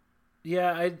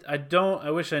 Yeah, I don't.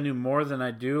 I wish I knew more than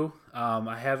I do.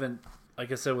 I haven't,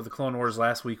 like I said, with the Clone Wars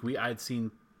last week, I'd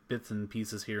seen bits and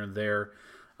pieces here and there,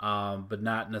 but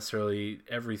not necessarily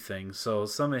everything. So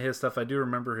some of his stuff, I do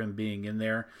remember him being in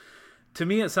there. To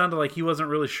me, it sounded like he wasn't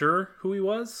really sure who he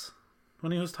was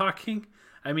when he was talking.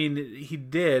 I mean, he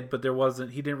did, but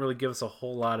he didn't really give us a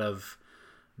whole lot of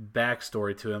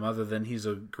backstory to him other than he's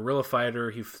a guerrilla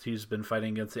fighter. He's been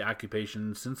fighting against the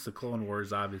occupation since the Clone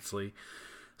Wars, obviously.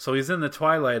 So he's in the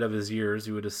twilight of his years,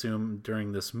 you would assume,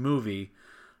 during this movie.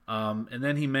 And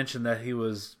then he mentioned that he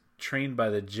was trained by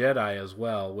the Jedi as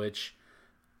well, which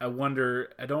I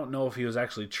don't know if he was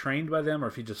actually trained by them or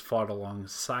if he just fought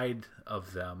alongside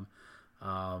of them.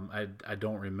 I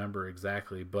don't remember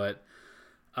exactly, but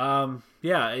I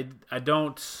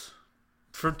don't.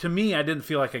 To me, I didn't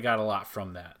feel like I got a lot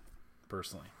from that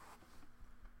personally.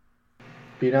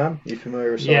 Binan, you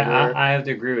familiar with? Yeah, I have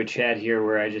to agree with Chad here,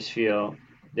 where I just feel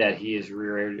that he is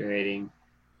reiterating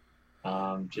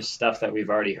just stuff that we've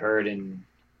already heard in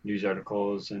news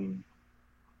articles and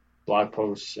blog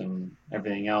posts and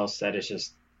everything else. That is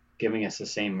just giving us the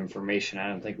same information. I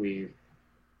don't think we.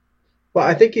 Well,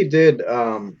 I think he did.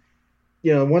 One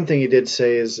thing he did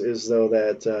say is though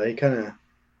that he kind of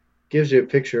gives you a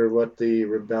picture of what the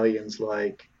rebellion's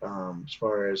like, as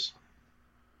far as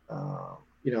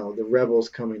the rebels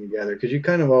coming together. Because you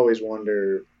kind of always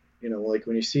wonder, like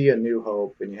when you see A New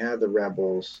Hope and you have the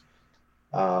rebels,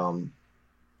 how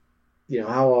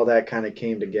all that kind of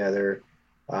came together,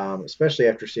 especially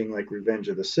after seeing like Revenge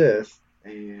of the Sith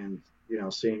and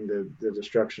seeing the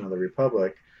destruction of the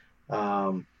Republic.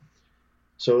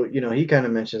 So, he kind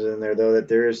of mentions in there, though, that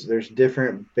there's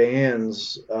different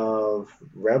bands of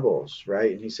rebels,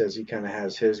 right? And he says he kind of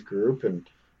has his group. And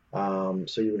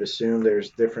so you would assume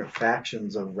there's different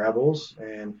factions of rebels.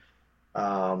 And,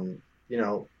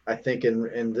 I think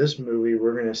in this movie,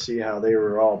 we're going to see how they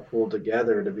were all pulled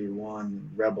together to be one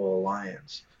rebel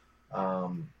alliance,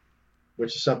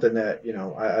 which is something that,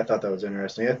 I thought that was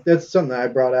interesting. That's something that I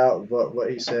brought out,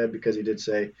 what he said, because he did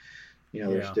say,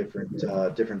 there's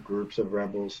different groups of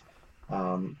rebels.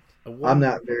 I'm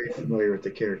not very familiar with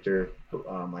the character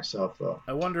myself, though.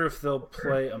 I wonder if they'll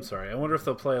play a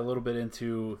little bit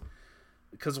into,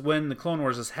 because when the Clone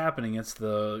Wars is happening, it's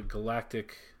the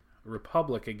Galactic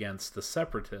Republic against the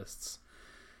Separatists,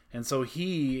 and so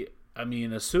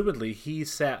assumedly he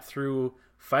sat through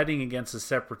fighting against the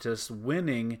Separatists,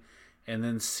 winning, and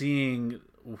then seeing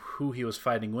who he was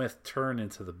fighting with turn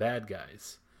into the bad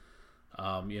guys.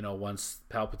 Once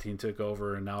Palpatine took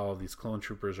over, and now all these clone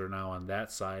troopers are now on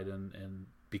that side and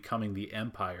becoming the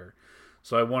Empire.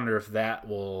 So I wonder if that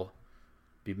will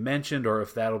be mentioned, or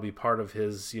if that'll be part of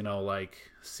his,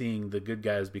 seeing the good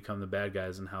guys become the bad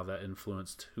guys and how that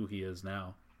influenced who he is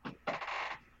now.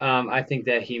 I think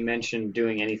that he mentioned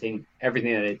doing everything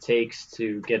that it takes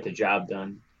to get the job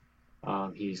done.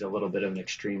 He's a little bit of an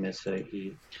extremist, so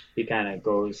he kind of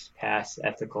goes past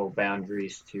ethical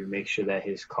boundaries to make sure that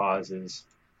his cause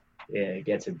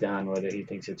gets it done, whether he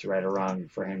thinks it's right or wrong.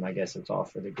 For him, I guess it's all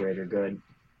for the greater good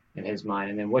in his mind.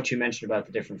 And then what you mentioned about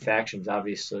the different factions,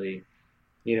 obviously,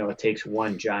 it takes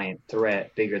one giant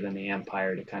threat bigger than the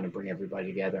Empire to kind of bring everybody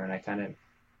together. And I kind of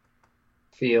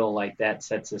feel like that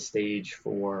sets the stage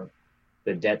for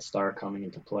the Death Star coming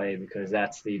into play, because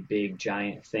that's the big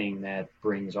giant thing that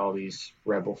brings all these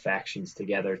rebel factions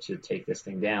together to take this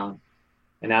thing down.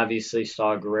 And obviously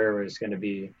Saw Gerrera is going to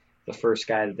be the first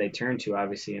guy that they turn to.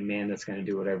 Obviously a man that's going to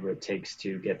do whatever it takes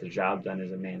to get the job done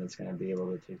is a man that's going to be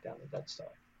able to take down the Death Star.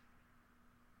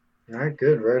 All right,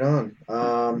 good, right on.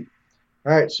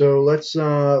 All right, so let's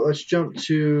jump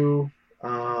to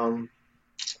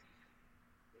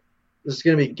this is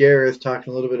going to be Gareth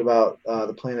talking a little bit about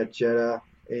the planet Jedha,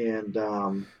 and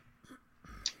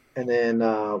then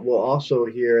we'll also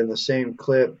hear in the same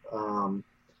clip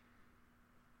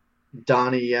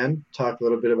Donnie Yen talk a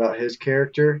little bit about his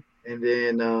character, and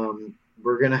then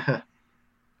we're gonna.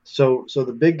 So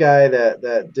the big guy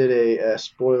that did a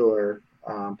spoiler,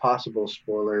 possible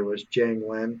spoiler, was Jiang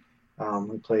Wen,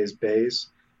 who plays Baze.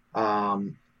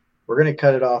 We're we're going to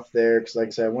cut it off there because, like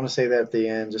I said, I want to say that at the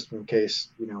end just in case,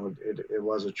 it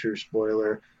was a true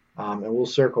spoiler. And we'll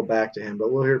circle back to him. But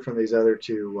we'll hear from these other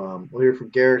two. We'll hear from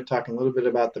Gareth talking a little bit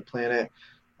about the planet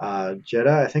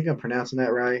Jedha. I think I'm pronouncing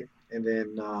that right. And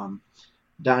then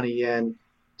Donnie Yen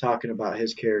talking about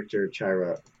his character,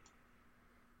 Chirrut.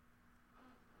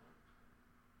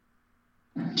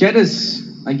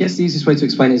 Jedha's, I guess the easiest way to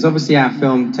explain it is obviously our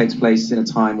film takes place in a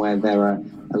time where there are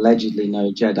allegedly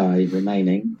no Jedi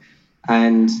remaining,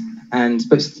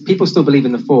 but people still believe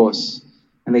in the Force,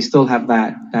 and they still have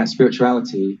that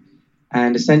spirituality.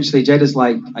 And essentially, Jedha's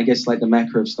like the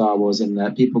Mecca of Star Wars, in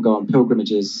that people go on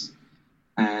pilgrimages,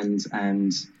 and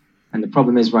the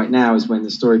problem is right now is when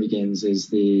the story begins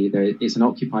it's an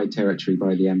occupied territory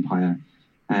by the Empire,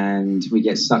 and we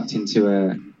get sucked into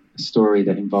a story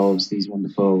that involves these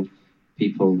wonderful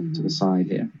people to the side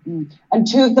here. And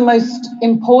two of the most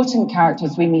important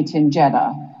characters we meet in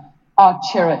Jedha are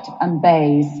Chirrut and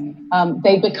Baze.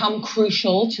 They become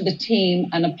crucial to the team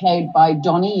and are played by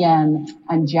Donnie Yen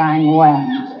and Jiang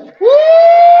Wen.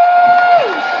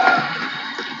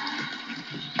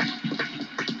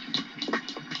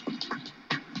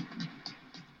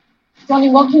 Donnie,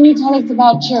 what can you tell us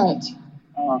about Chirrut?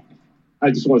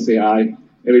 I just want to say hi,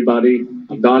 everybody.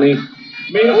 I'm Donnie.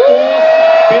 May the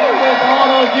Force be with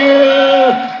all of you.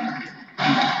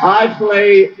 I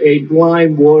play a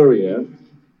blind warrior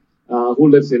who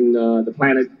lives in the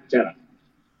planet Jedha.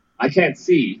 I can't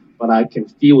see, but I can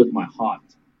feel with my heart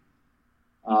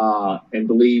and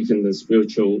believe in the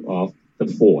spiritual of the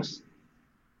Force.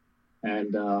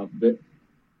 And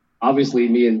obviously,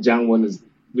 me and Jiang Wen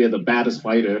we're the baddest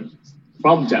fighter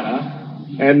from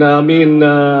Jedha. And me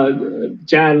and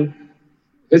Jan,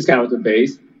 his character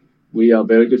Baze, we are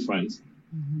very good friends.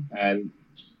 And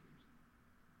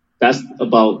that's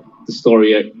about the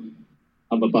story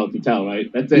I'm about to tell, right?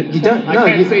 That's it. I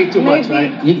can't say too much,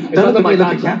 right? You don't look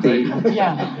at Kathy.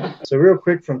 Yeah. So real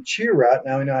quick from Chirrut,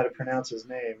 now we know how to pronounce his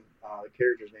name, the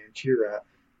character's name, Chirrut.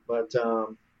 But,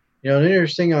 an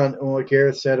interesting on what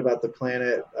Gareth said about the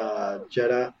planet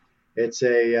Jedha, it's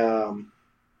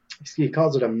he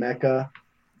calls it a mecca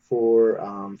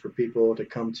for people to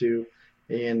come to.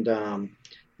 And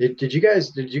did you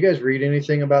guys read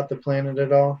anything about the planet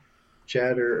at all,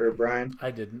 Chad or Brian?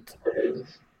 I didn't.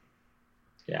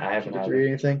 Yeah, I haven't. Did you read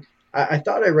anything? I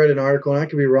thought I read an article, and I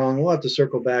could be wrong. We'll have to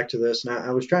circle back to this. And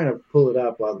I was trying to pull it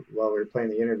up while we were playing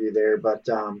the interview there, but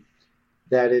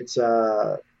that it's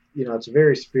it's a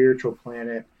very spiritual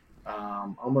planet,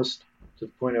 almost to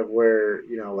the point of where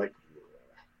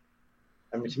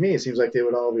to me, it seems like they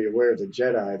would all be aware of the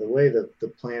Jedi, the way that the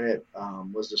planet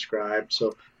was described.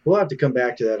 So we'll have to come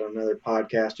back to that on another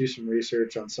podcast, do some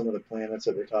research on some of the planets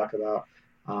that they talk about.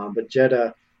 But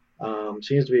Jedha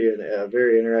seems to be a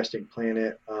very interesting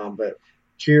planet. But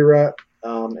Chirrut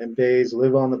and Baze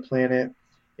live on the planet.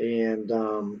 And,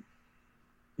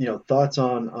 thoughts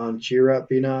on Chirrut,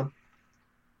 Bina?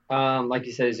 Like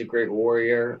you said, he's a great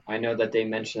warrior. I know that they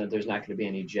mentioned that there's not going to be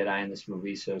any Jedi in this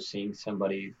movie, so seeing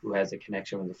somebody who has a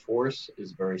connection with the Force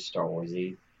is very Star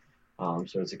Wars-y.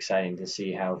 So it's exciting to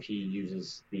see how he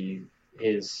uses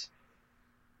his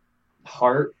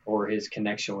heart or his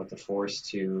connection with the Force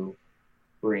to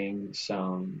bring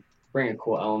a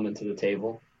cool element to the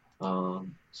table.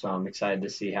 So I'm excited to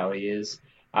see how he is.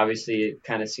 Obviously, it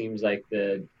kind of seems like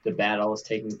the battle is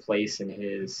taking place in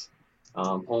his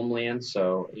homeland,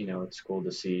 so it's cool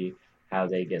to see how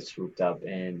they get swooped up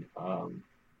and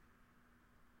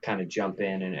kind of jump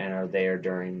in and are there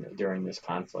during this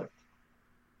conflict.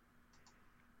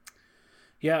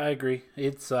 Yeah, I agree.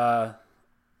 It's I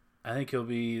think it'll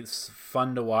be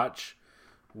fun to watch.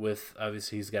 With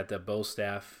obviously he's got that bow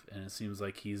staff, and it seems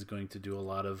like he's going to do a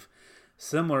lot of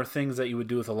similar things that you would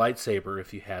do with a lightsaber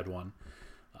if you had one.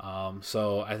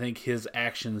 So I think his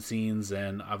action scenes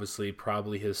and obviously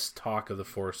probably his talk of the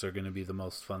Force are going to be the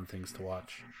most fun things to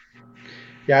watch.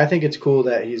 Yeah, I think it's cool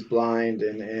that he's blind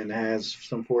and has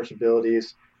some Force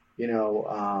abilities.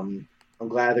 I'm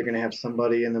glad they're going to have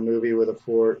somebody in the movie with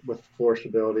Force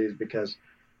abilities because,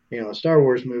 a Star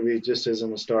Wars movie just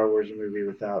isn't a Star Wars movie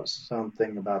without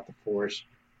something about the Force.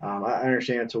 I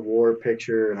understand it's a war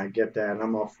picture, and I get that, and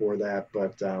I'm all for that.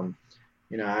 But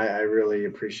I really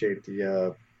appreciate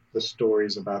the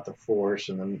stories about the Force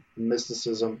and the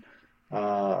mysticism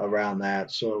around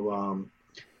that. So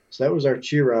that was our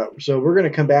Chirrut. So we're going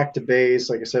to come back to Baze.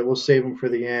 Like I said, we'll save him for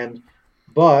the end.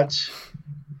 But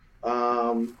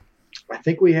I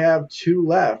think we have two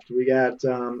left. We got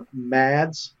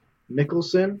Mads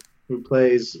Mikkelsen, who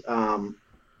plays Jyn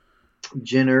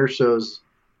Erso's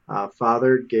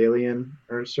father, Galen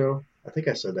Erso. I think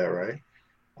I said that right.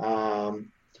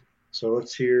 So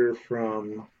let's hear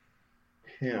from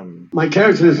him. My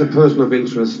character is a person of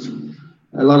interest.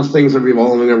 A lot of things are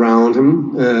revolving around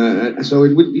him. So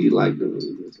it would be like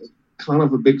kind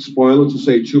of a big spoiler to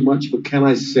say too much, but can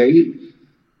I say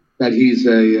that he's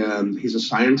a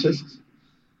scientist?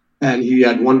 And he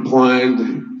at one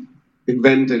point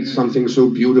invented something so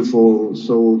beautiful,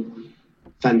 so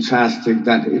fantastic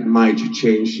that it might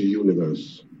change the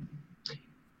universe.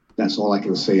 That's all I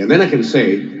can say. And then I can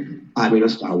say I'm in a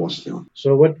Star Wars film.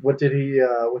 So what did he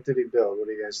build? What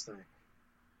do you guys think?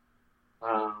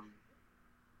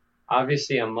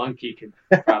 Obviously, a monkey could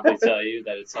probably tell you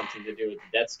that it's something to do with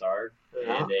the Death Star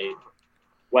and a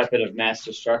weapon of mass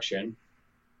destruction.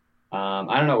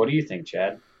 I don't know. What do you think,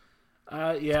 Chad?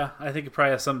 Yeah, I think it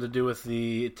probably has something to do with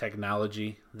the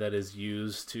technology that is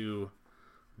used to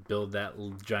build that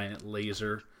giant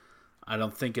laser. I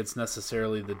don't think it's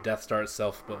necessarily the Death Star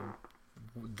itself, but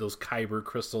those kyber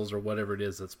crystals or whatever it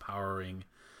is that's powering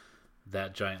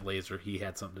that giant laser. He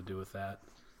had something to do with that.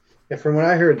 Yeah, from what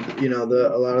I heard,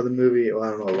 a lot of the movie. Well,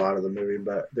 I don't know a lot of the movie,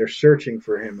 but they're searching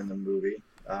for him in the movie.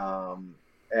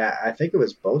 I think it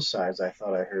was both sides. I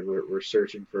thought I heard were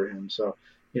searching for him. So,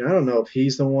 I don't know if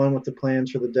he's the one with the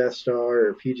plans for the Death Star, or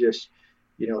if he just,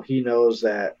 he knows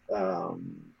that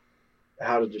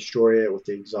how to destroy it with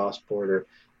the exhaust port, or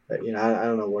I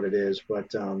don't know what it is,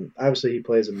 but obviously he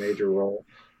plays a major role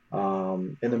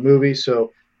in the movie.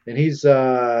 So, and he's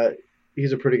a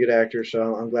pretty good actor,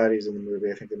 so I'm glad he's in the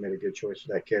movie. I think they made a good choice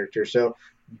for that character. So,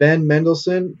 Ben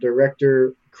Mendelsohn,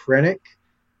 director Krennic.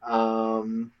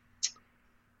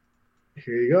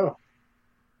 Here you go.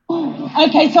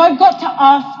 Okay, so I've got to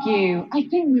ask you, I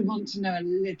think we want to know a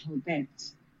little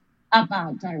bit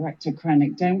about director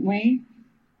Krennic, don't we?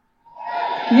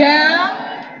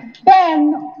 Yeah?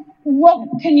 Ben, what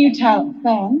can you tell?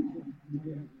 Ben,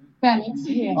 it's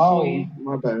here for you.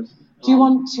 My bad. Do you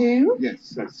want to? Yes,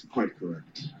 that's quite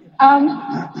correct.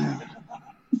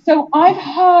 So I've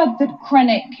heard that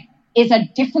Krennic is a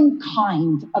different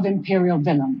kind of Imperial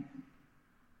villain.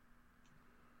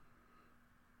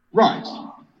 Right.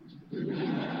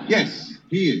 Yes,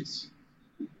 he is.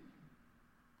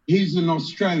 He's an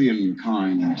Australian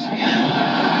kind.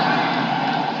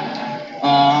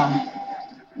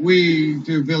 We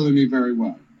do villainy very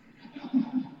well.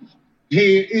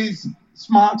 He is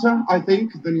smarter, I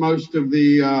think, than most of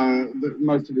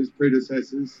his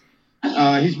predecessors.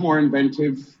 He's more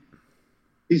inventive.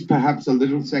 He's perhaps a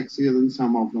little sexier than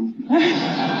some of them.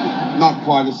 Not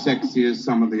quite as sexy as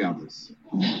some of the others.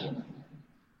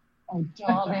 Oh,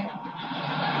 darling.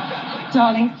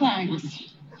 Darling,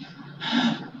 thanks.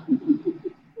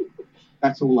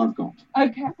 That's all I've got.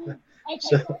 Okay.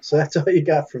 So that's all you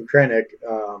got from Krennic.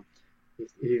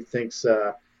 He thinks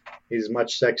he's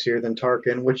much sexier than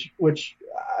Tarkin, which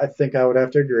I think I would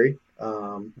have to agree.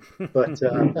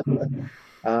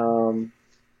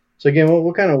 So again,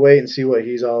 we'll kind of wait and see what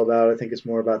he's all about. I think it's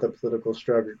more about the political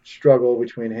struggle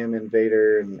between him and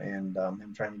Vader, and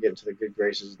him trying to get into the good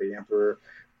graces of the Emperor.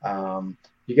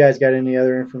 You guys got any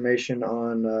other information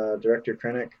on director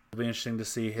Krennic? It'll be interesting to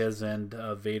see his and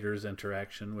Vader's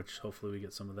interaction, which hopefully we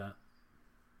get some of that.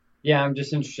 Yeah, I'm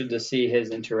just interested to see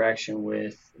his interaction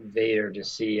with Vader, to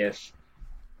see if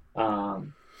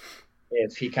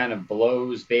he kind of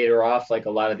blows Vader off like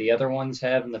a lot of the other ones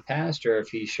have in the past, or if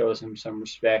he shows him some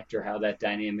respect, or how that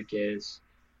dynamic is.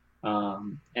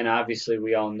 And obviously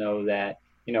we all know that,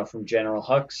 from General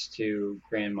Hux to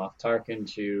Grand Moff Tarkin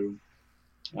to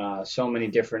so many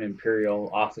different Imperial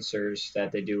officers,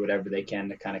 that they do whatever they can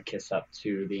to kind of kiss up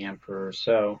to the Emperor.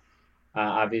 So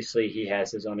obviously he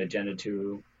has his own agenda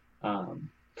to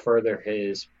further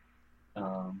his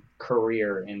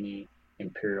career in the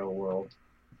Imperial world.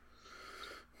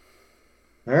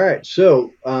 All right,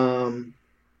 so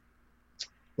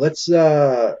let's.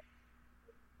 I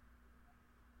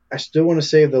still want to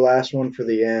save the last one for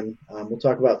the end. We'll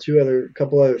talk about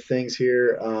couple other things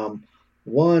here.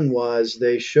 One was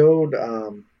they showed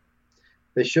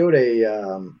they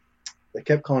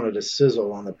kept calling it a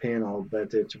sizzle on the panel,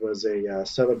 but it was a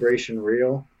celebration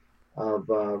reel of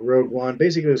Rogue One.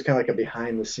 Basically, it was kind of like a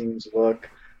behind the scenes look.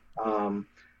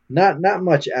 Not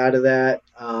much out of that.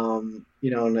 And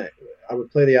I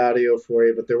would play the audio for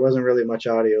you, but there wasn't really much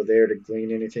audio there to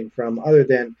glean anything from, other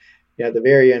than, at the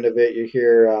very end of it, you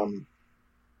hear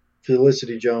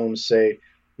Felicity Jones say,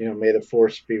 "May the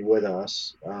Force be with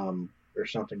us," or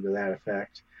something to that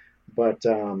effect. But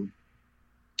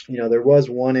there was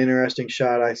one interesting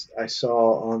shot I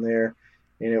saw on there,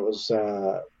 and it was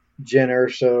Jyn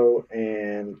Erso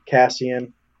and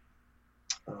Cassian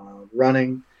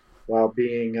running while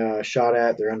being shot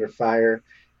at. They're under fire,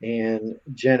 and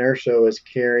Jen Urso is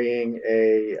carrying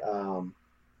a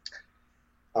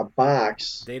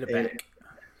box. Data and- bank.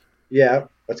 Yeah,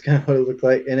 that's kind of what it looked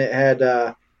like, and it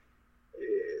had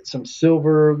some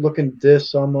silver-looking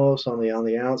discs almost on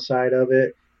the outside of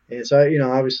it. And so,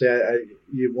 obviously,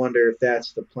 you wonder if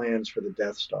that's the plans for the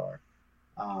Death Star.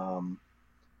 And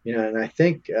I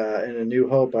think in A New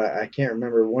Hope, I can't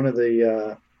remember one of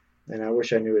the, and I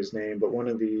wish I knew his name, but one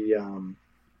of the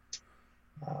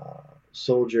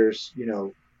soldiers,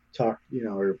 talk,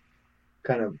 or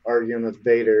kind of arguing with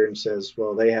Vader and says,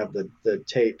 well, they have the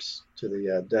tapes to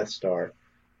the Death Star,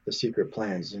 the secret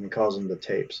plans, and he calls them the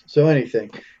tapes. So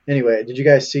anyway, did you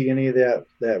guys see any of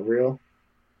that reel?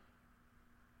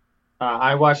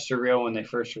 I watched the reel when they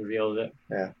first revealed it.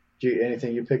 Yeah.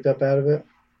 Anything you picked up out of it?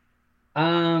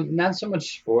 Not so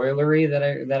much spoilery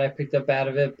that I picked up out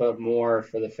of it, but more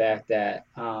for the fact that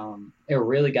it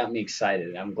really got me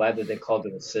excited. I'm glad that they called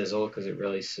it a sizzle because it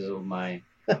really sizzled my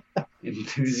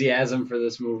enthusiasm for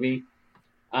this movie.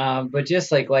 But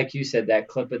just like you said, that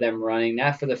clip of them running,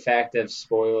 not for the fact of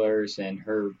spoilers and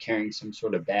her carrying some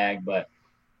sort of bag, but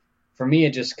for me,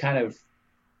 it just kind of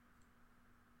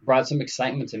brought some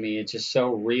excitement to me. It's just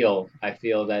so real. I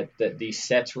feel that these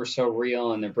sets were so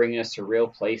real and they're bringing us to real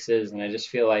places. And I just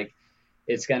feel like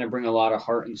it's going to bring a lot of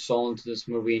heart and soul into this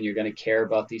movie. And you're going to care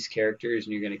about these characters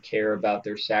and you're going to care about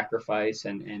their sacrifice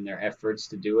and their efforts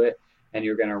to do it. And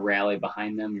you're going to rally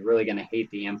behind them. You're really going to hate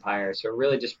the Empire. So it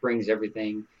really just brings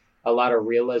everything, a lot of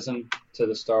realism to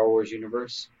the Star Wars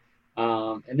universe.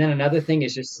 And then another thing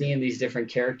is just seeing these different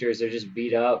characters. They're just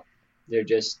beat up.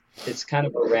 It's kind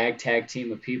of a ragtag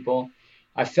team of people.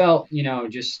 I felt,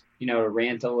 to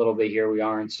rant a little bit here, we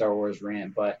are in Star Wars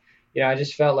rant, but, I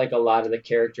just felt like a lot of the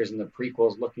characters in the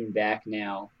prequels, looking back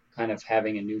now, kind of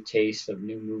having a new taste of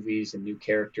new movies and new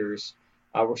characters,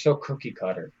 were so cookie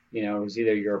cutter. It was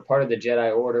either you're a part of the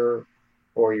Jedi Order,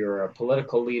 or you're a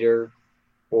political leader,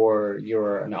 or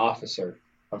you're an officer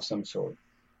of some sort.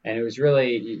 And it was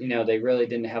really, they really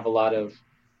didn't have a lot of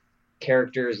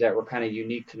characters that were kind of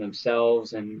unique to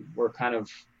themselves and were kind of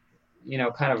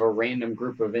a random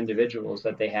group of individuals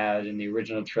that they had in the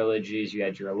original trilogies. You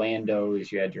had your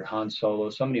Landos, you had your Han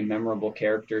Solo, so many memorable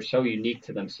characters, so unique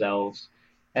to themselves.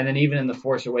 And then even in The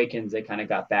Force Awakens, they kind of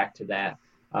got back to that,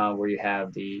 where you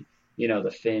have the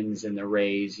Finns and the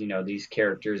Reys, these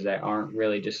characters that aren't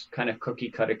really just kind of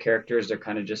cookie cutter characters. They're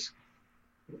kind of just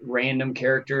random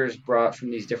characters brought from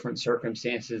these different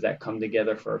circumstances that come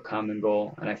together for a common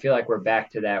goal. And I feel like we're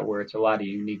back to that, where it's a lot of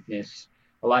uniqueness,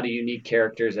 a lot of unique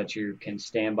characters that you can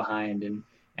stand behind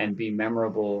and be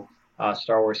memorable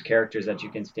Star Wars characters that you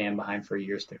can stand behind for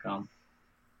years to come.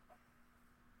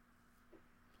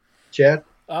 Chad?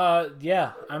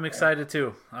 Yeah, I'm excited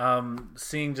too.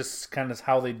 Seeing just kind of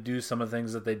how they do some of the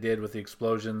things that they did with the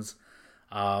explosions,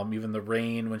 even the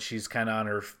rain when she's kind of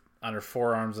on her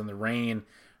forearms in the rain,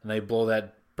 and they blow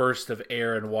that burst of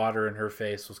air and water in her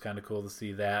face was kind of cool to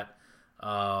see that.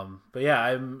 But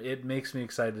yeah, it makes me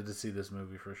excited to see this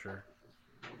movie for sure.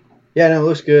 Yeah, no, it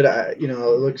looks good. It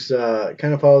looks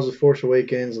kind of follows The Force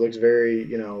Awakens. It looks very,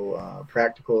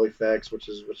 practical effects, which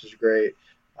is great.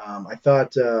 I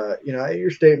thought,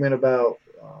 your statement about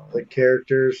the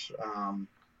characters,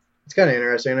 it's kind of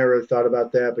interesting. I never really thought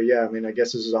about that, but yeah, I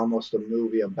guess this is almost a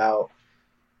movie about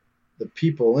the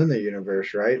people in the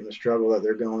universe, right? And the struggle that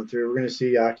they're going through. We're going to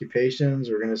see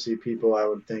occupations. We're going to see people, I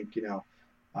would think,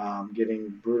 getting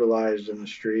brutalized in the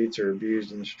streets or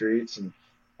abused in the streets. And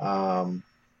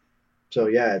so,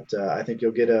 yeah, I think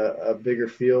you'll get a bigger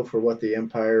feel for what the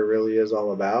Empire really is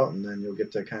all about. And then you'll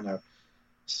get to kind of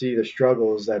see the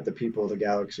struggles that the people of the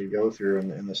galaxy go through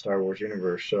in the Star Wars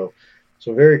universe. So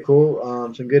very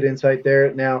cool. Some good insight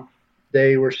there. Now,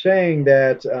 they were saying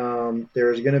that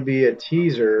there was going to be a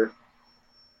teaser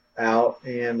out,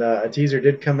 and a teaser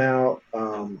did come out.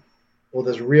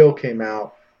 This reel came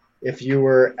out. If you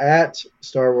were at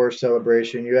Star Wars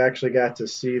Celebration, you actually got to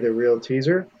see the real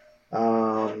teaser.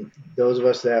 Those of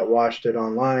us that watched it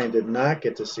online did not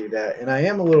get to see that, and I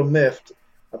am a little miffed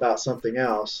about something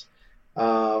else.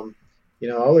 All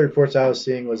the reports I was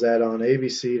seeing was that on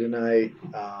ABC tonight,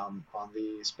 on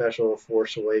the special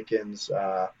Force Awakens,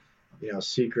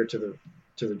 Secret to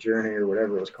the Journey or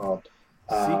whatever it was called.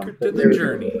 Secret to the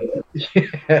Journey.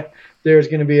 Yeah, there's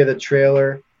going to be the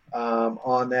trailer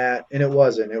on that, and it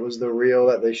wasn't. It was the reel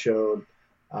that they showed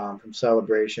from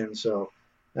Celebration. So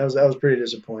I was pretty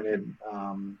disappointed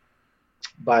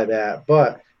by that.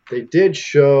 But they did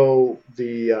show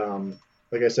the,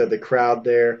 like I said, the crowd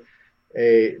there,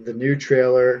 the new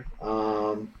trailer.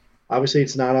 Obviously,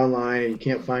 it's not online, and you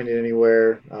can't find it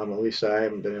anywhere. At least I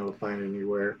haven't been able to find it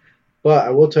anywhere. But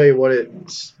I will tell you what it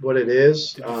is.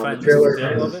 Did you The find the trailer.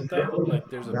 still of it though? Like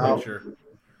there's a No. picture.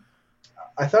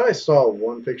 I thought I saw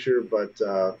one picture, but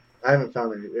I haven't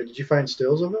found any. Did you find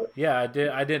stills of it? Yeah, I did.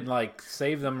 I didn't like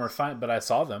save them or find, but I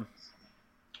saw them.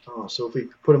 Oh, so if we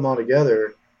put them all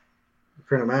together,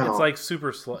 print them out. It's like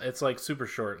super slow. It's like super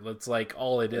short. It's like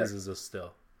all it is a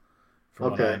still,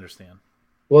 from what I Okay. understand.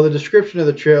 Well, the description of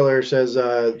the trailer says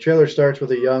the trailer starts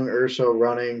with a young Urso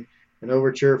running. An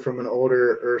overture from an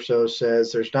older Urso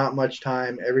says, "There's not much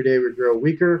time. Every day we grow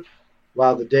weaker.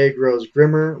 While the day grows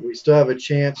grimmer, we still have a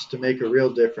chance to make a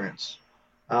real difference."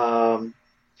 And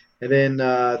then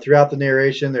throughout the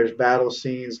narration, there's battle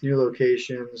scenes, new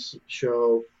locations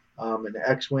show an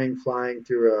X-wing flying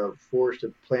through a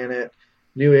forested planet.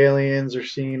 New aliens are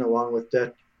seen along with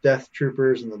Death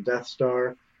Troopers and the Death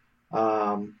Star.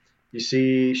 You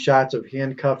see shots of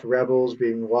handcuffed rebels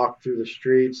being walked through the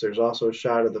streets. There's also a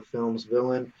shot of the film's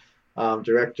villain,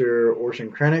 director Orson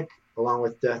Krennic, along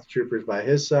with Death Troopers by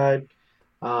his side.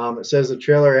 It says the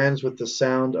trailer ends with the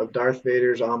sound of Darth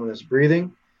Vader's ominous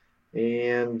breathing.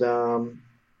 And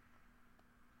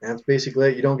that's basically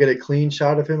it. You don't get a clean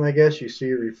shot of him, I guess. You see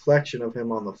a reflection of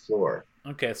him on the floor.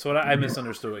 Okay, so I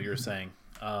misunderstood what you were saying.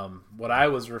 What I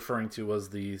was referring to was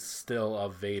the still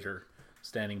of Vader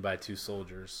standing by two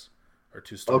soldiers or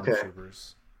two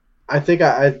stormtroopers. I think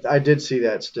I did see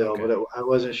that still, Okay. but I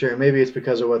wasn't sure. Maybe it's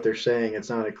because of what they're saying. It's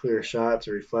not a clear shot. It's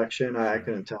a reflection. I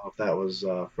couldn't tell if that was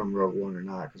from Rogue One or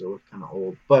not because it looked kind of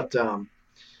old. But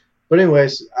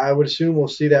anyways, I would assume we'll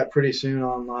see that pretty soon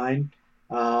online.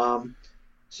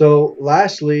 So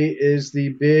lastly is the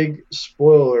big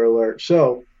spoiler alert.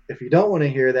 So if you don't want to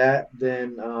hear that,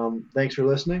 then thanks for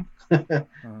listening.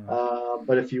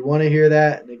 But if you want to hear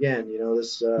that, and again,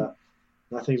 this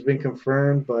nothing's been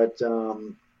confirmed, but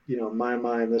in my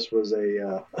mind, this was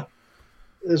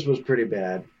pretty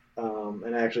bad,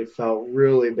 and I actually felt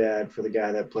really bad for the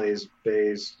guy that plays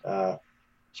Baze,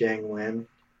 Jiang Wen.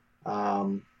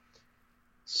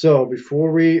 So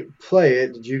before we play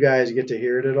it, did you guys get to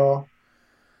hear it at all?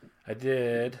 I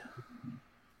did.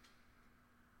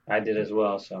 I did as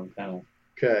well, so I'm kind of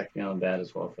Okay. feeling bad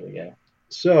as well for the guy.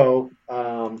 So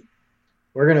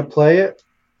we're gonna play it,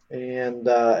 and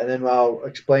then I'll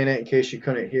explain it in case you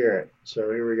couldn't hear it. So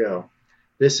here we go.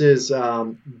 This is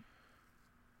Jiang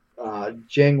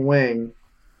Wen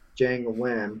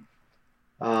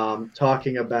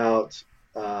talking about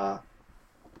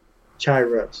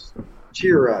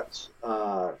Chirrut,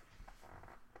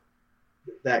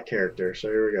 that character. So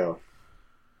here we go.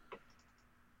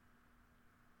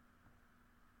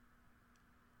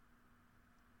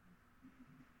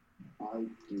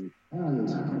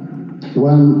 And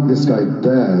when this guy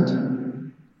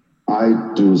dead,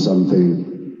 I do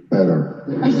something better.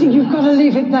 I think you've got to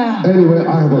leave it there. Anyway,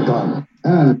 I have a gun.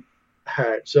 And All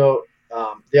right, so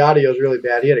the audio is really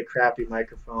bad. He had a crappy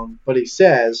microphone, but he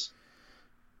says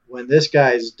when this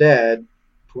guy's dead,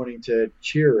 pointing to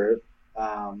Chirrut,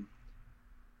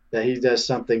 that he does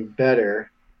something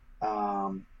better,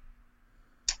 and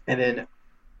then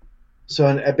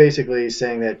basically he's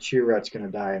saying that Chirrut's going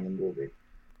to die in the movie,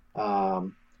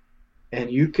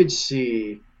 and you could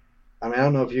see. I mean, I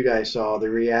don't know if you guys saw the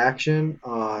reaction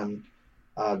on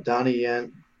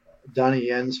Donnie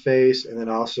Yen's face, and then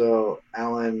also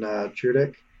Alan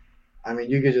Tudyk. I mean,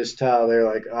 you could just tell they're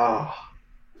like, oh,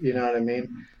 you know what I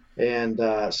mean? And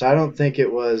so I don't think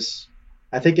it was.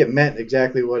 I think it meant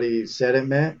exactly what he said it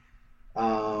meant.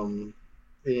 Man,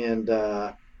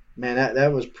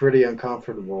 that was pretty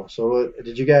uncomfortable. So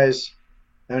did you guys?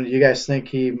 I mean, do you guys think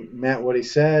he meant what he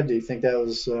said? Do you think that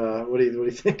was what do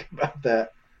you think about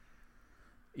that?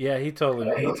 Yeah, he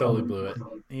totally blew it.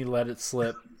 He let it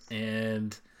slip,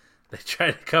 and they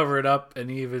tried to cover it up, and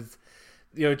he even,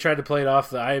 tried to play it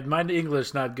off. My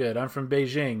English not good. I'm from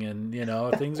Beijing, and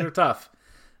things are tough.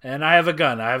 And I have a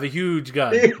gun. I have a huge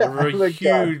gun.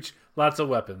 Lots of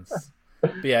weapons.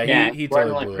 But yeah, he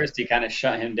totally blew it. Christie kind of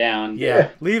shut him down.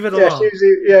 Yeah, leave it alone. She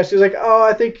was like, oh,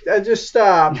 I think I just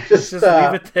stop. Just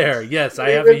stop. Leave it there. Yes, I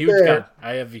have a huge gun.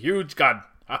 I have a huge gun.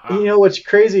 You know what's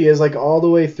crazy is like all the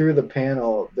way through the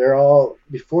panel, they're all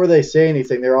before they say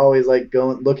anything, they're always like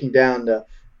looking down to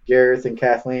Gareth and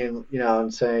Kathleen,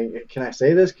 and saying, "Can I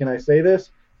say this? Can I say this?"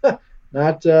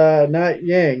 not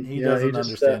Yang. He doesn't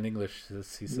understand English.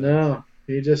 He said. No,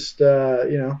 he just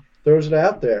throws it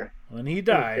out there. When he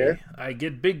die, I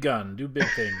get big gun, do big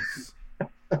things.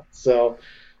 So,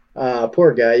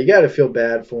 poor guy. You got to feel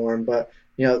bad for him, but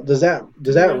does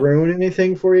that ruin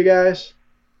anything for you guys?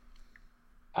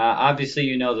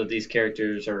 Obviously, that these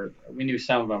characters we knew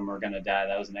some of them were going to die.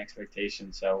 That was an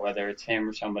expectation. So whether it's him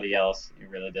or somebody else, it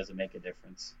really doesn't make a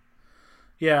difference.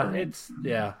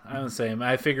 Yeah, I'm the same.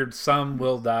 I figured some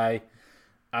will die.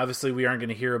 Obviously, we aren't going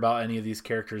to hear about any of these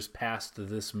characters past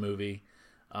this movie.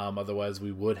 Otherwise,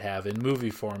 we would have in movie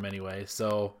form anyway.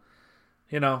 So,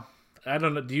 I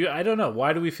don't know. I don't know.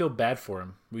 Why do we feel bad for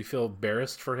him? We feel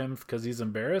embarrassed for him because he's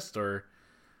embarrassed, or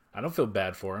I don't feel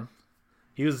bad for him.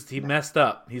 He messed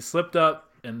up. He slipped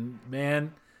up, and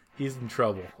man, he's in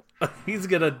trouble. He's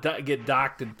gonna get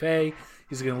docked in pay.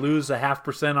 He's gonna lose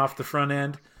 0.5% off the front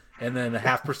end, and then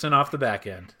 0.5% off the back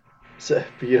end. So,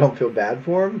 but you don't feel bad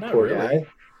for him, Not poor really. guy.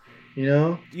 You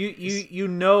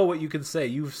know what you can say.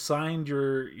 You've signed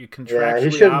your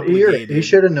contractually Yeah, obligated. he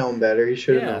should have known better. He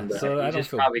should have known better. So I He don't just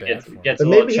feel probably bad for him. gets a But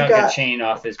little maybe he chunk got- of chain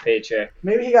off his paycheck.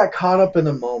 Maybe he got caught up in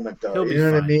the moment, though. He'll be You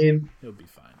know what I fine. mean? He'll be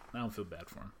fine. I don't feel bad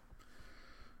for him.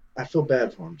 I feel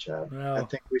bad for him, Chad. Well, I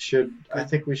think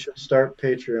we should start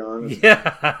Patreon.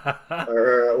 Yeah.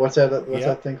 Or what's that? What's Yeah.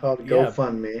 that thing called? Yeah.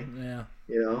 GoFundMe. Yeah.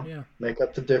 Yeah. Make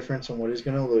up the difference on what he's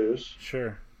going to lose.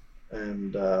 Sure.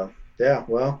 And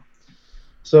well,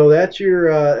 so that's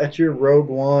your Rogue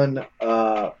One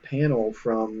panel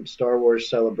from Star Wars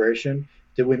Celebration.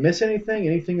 Did we miss anything?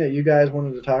 Anything that you guys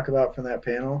wanted to talk about from that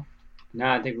panel? No,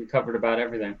 I think we covered about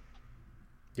everything.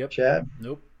 Yep. Chad?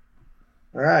 Nope.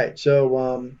 All right. So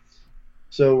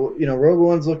Rogue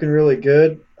One's looking really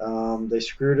good. They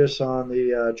screwed us on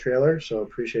the trailer, so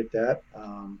appreciate that.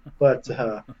 But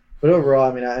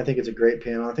overall, I mean, I think it's a great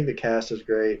panel. I think the cast is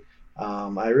great.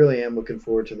 I really am looking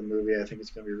forward to the movie. I think it's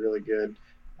going to be really good.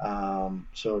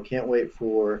 So I can't wait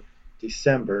for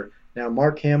December. Now,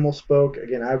 Mark Hamill spoke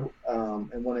again.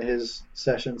 In one of his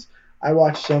sessions, I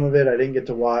watched some of it. I didn't get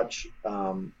to watch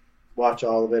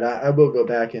all of it. I will go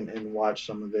back and watch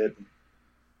some of it.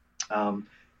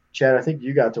 Chad, I think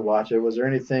you got to watch it. Was there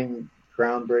anything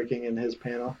groundbreaking in his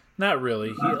panel? Not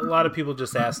really. A lot of people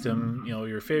just asked him,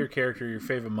 your favorite character, your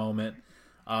favorite moment.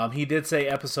 He did say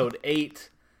episode 8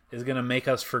 is going to make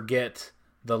us forget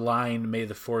the line, "May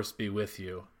the Force be with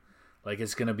you." Like,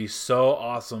 it's going to be so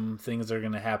awesome. Things are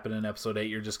going to happen in episode 8.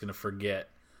 You're just going to forget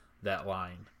that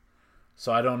line.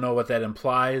 So I don't know what that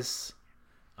implies.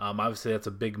 Obviously, that's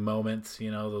a big moment.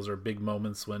 Those are big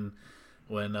moments when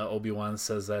Obi-Wan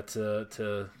says that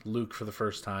to Luke for the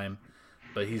first time.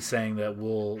 But he's saying that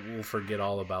we'll forget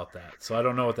all about that. So I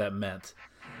don't know what that meant.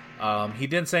 He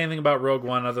didn't say anything about Rogue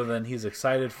One other than he's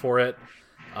excited for it.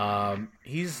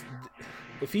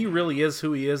 If he really is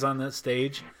who he is on that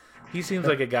stage, he seems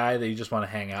like a guy that you just want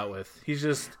to hang out with. He's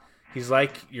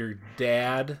like your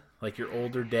dad, like your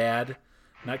older dad,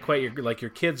 not quite your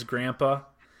kid's grandpa,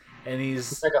 and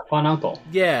he's like a fun uncle.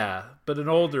 Yeah, but an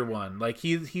older one. Like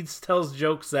he tells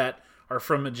jokes that are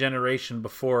from a generation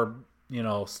before,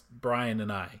 Brian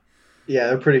and I. Yeah,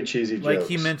 they're pretty cheesy jokes. Like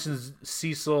he mentions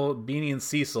Beanie and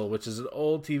Cecil, which is an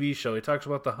old TV show. He talks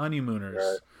about the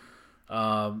honeymooners.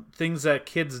 Right. Things that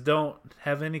kids don't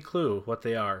have any clue what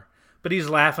they are. But he's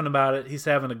laughing about it. He's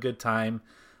having a good time.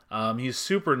 He's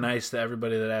super nice to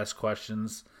everybody that asks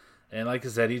questions. And like I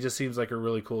said, he just seems like a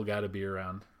really cool guy to be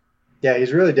around. Yeah,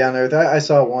 he's really down there. I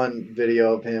saw one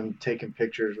video of him taking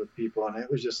pictures with people, and it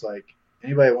was just like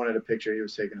anybody wanted a picture, he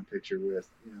was taking a picture with.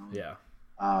 Yeah.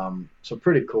 So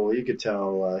pretty cool. You could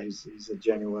tell he's a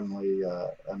genuinely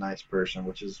a nice person,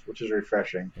 which is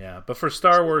refreshing. Yeah, but for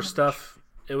Star Wars stuff,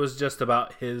 it was just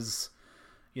about his,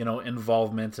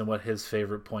 involvement and what his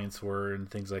favorite points were and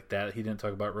things like that. He didn't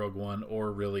talk about Rogue One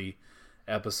or really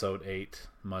Episode 8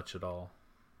 much at all.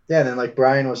 Yeah, and then like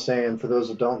Brian was saying, for those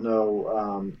that don't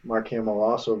know, Mark Hamill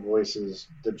also voices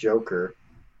the Joker.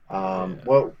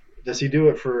 What does he do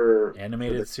it for?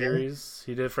 Animated series.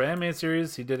 He did it for animated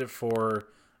series. He did it for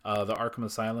the Arkham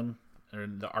Asylum or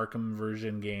the Arkham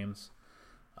version games,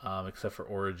 except for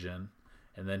Origin.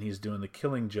 And then he's doing the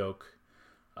Killing Joke,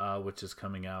 which is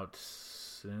coming out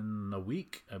in a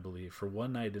week, I believe, for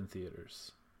one night in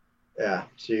theaters. Yeah,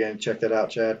 so you're gonna check that out,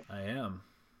 Chad? I am.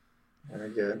 Very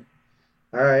good.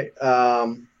 All right,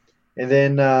 and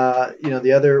then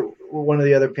one of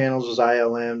the other panels was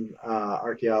ILM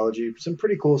archaeology. Some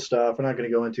pretty cool stuff. I'm not going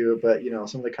to go into it, but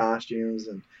some of the costumes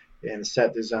and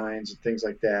set designs and things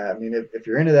like that. I mean, if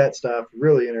you're into that stuff,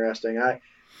 really interesting. I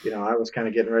was kind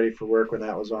of getting ready for work when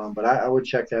that was on, but I would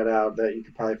check that out. That you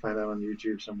could probably find that on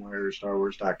YouTube somewhere, or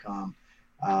StarWars.com.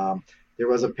 There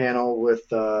was a panel with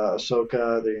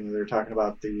Ahsoka. They're talking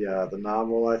about the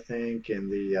novel, I think,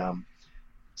 and the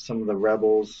some of the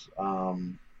Rebels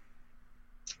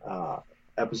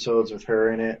episodes with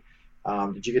her in it.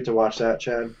 Did you get to watch that,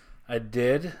 Chad? I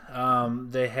did.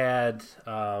 They had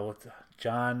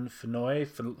John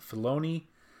Filoni,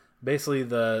 basically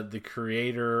the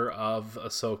creator of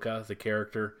Ahsoka, the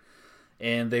character,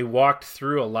 and they walked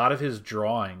through a lot of his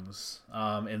drawings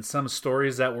and some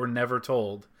stories that were never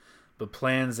told, but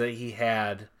plans that he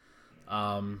had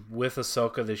with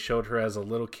Ahsoka. They showed her as a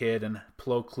little kid and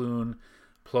Plo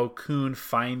Koon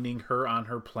finding her on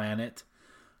her planet,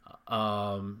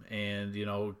 and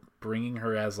bringing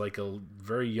her as like a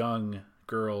very young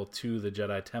girl to the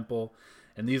Jedi Temple.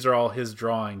 And these are all his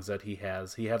drawings that he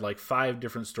has. He had like 5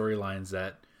 different storylines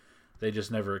that they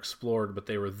just never explored, but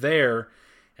they were there,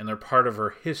 and they're part of her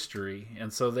history.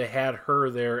 And so they had her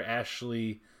there,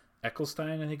 Ashley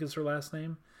Eccleston, I think is her last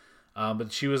name.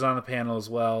 But she was on the panel as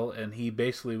well, and he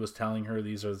basically was telling her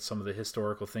these are some of the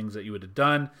historical things that you would have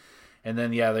done. And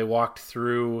then, they walked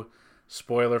through,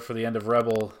 spoiler for the end of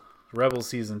Rebel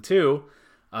Season 2,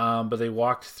 but they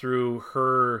walked through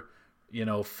her,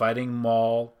 fighting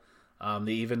Maul.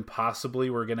 They even possibly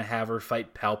were going to have her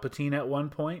fight Palpatine at one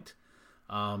point,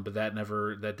 but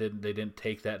they didn't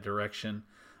take that direction.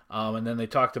 And then they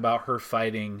talked about her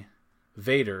fighting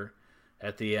Vader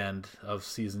at the end of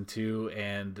Season 2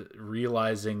 and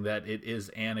realizing that it is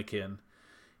Anakin.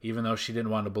 Even though she didn't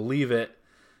want to believe it,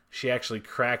 she actually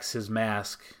cracks his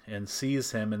mask and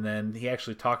sees him. And then he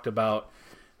actually talked about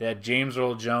that James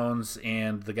Earl Jones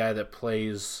and the guy that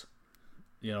plays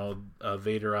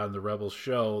Vader on the Rebels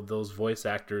show, those voice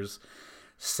actors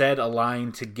said a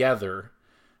line together.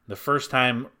 The first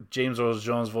time James Earl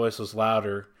Jones' voice was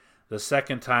louder. The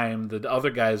second time, the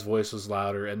other guy's voice was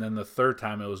louder, and then the third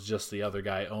time it was just the other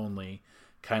guy only,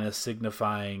 kind of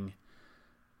signifying,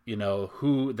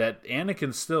 that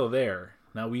Anakin's still there.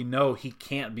 Now, we know he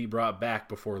can't be brought back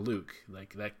before Luke.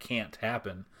 Like, that can't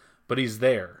happen, but he's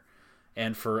there.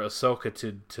 And for Ahsoka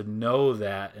to know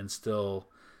that and still...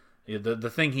 The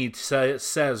thing he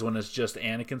says when it's just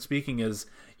Anakin speaking is,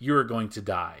 "You're going to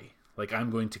die. Like, I'm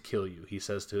going to kill you," he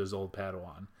says to his old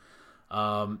Padawan.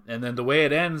 And then the way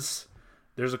it ends,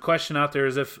 there's a question out there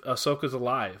is if Ahsoka's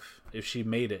alive, if she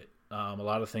made it. A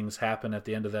lot of things happen at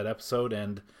the end of that episode,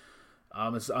 and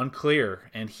it's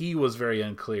unclear. And he was very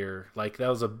unclear. Like, that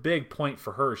was a big point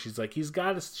for her. She's like, she's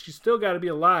still got to be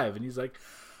alive. And he's like,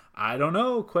 I don't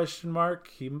know, ?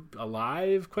 He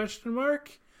alive, ?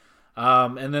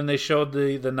 And then they showed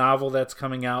the novel that's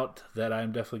coming out that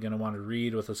I'm definitely going to want to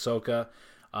read with Ahsoka.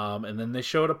 And then they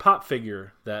showed a pop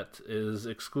figure that is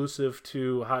exclusive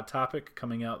to Hot Topic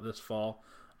coming out this fall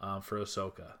for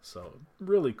Ahsoka. So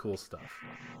really cool stuff.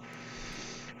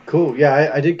 Cool.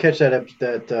 Yeah, I did catch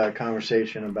that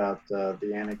conversation about the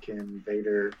Anakin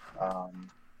Vader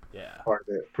part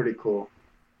of it. Pretty cool.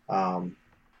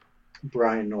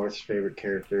 Brian North's favorite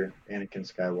character, Anakin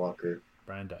Skywalker.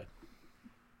 Brian died.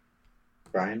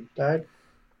 Brian died?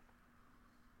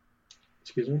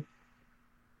 Excuse me?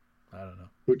 I don't know.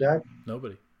 Who died?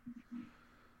 Nobody.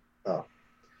 Oh.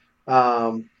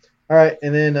 All right,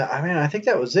 and then I think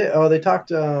that was it. Oh, they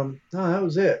talked. No, that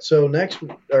was it. So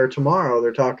tomorrow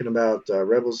they're talking about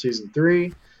Rebels Season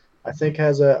 3. I think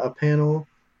has a panel.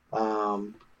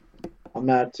 I'm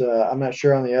not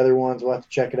sure on the other ones. We'll have to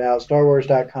check it out.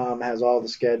 StarWars.com has all the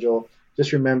schedule.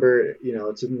 Just remember,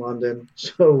 it's in London,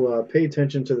 so pay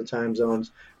attention to the time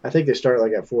zones. I think they start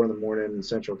like at 4 a.m. in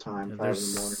Central Time, 5 a.m.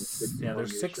 They're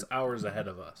 6 hours ahead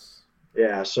of us.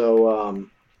 Yeah, so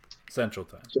Central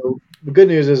Time. So the good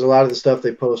news is a lot of the stuff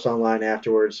they post online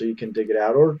afterwards, so you can dig it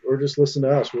out or just listen to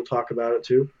us. We'll talk about it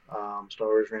too. Star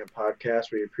Wars Rant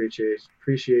Podcast. We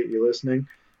appreciate you listening.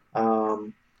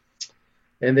 And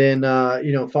then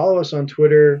follow us on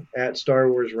Twitter at Star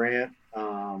Wars Rant.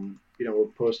 We're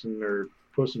posting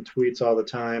tweets all the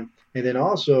time. And then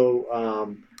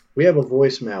also, we have a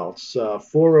voicemail. It's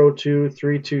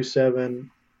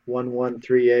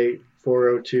 402-327-1138,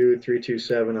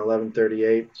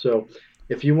 402-327-1138. So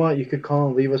if you want, you could call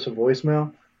and leave us a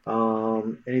voicemail.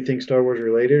 Anything Star Wars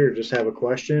related, or just have a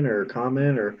question or a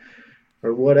comment or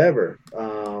whatever.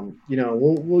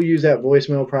 We'll use that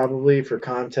voicemail probably for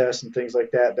contests and things like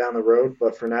that down the road.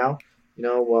 But for now, we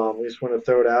just want to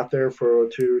throw it out there,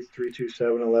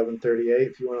 402-327-1138.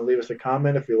 If you want to leave us a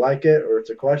comment, if you like it, or it's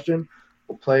a question,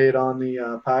 we'll play it on the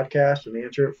podcast and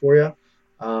answer it for you.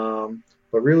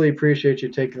 But really appreciate you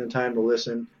taking the time to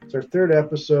listen. It's our 3rd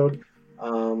episode.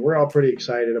 We're all pretty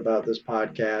excited about this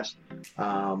podcast.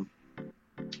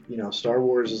 Star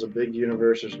Wars is a big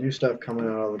universe. There's new stuff coming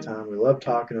out all the time. We love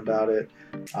talking about it.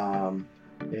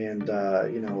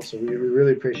 So we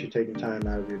really appreciate you taking time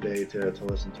out of your day to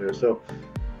listen to us. So,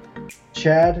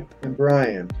 Chad and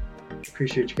Brian,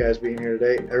 appreciate you guys being here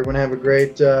today. Everyone have a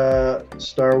great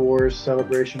Star Wars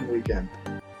celebration weekend.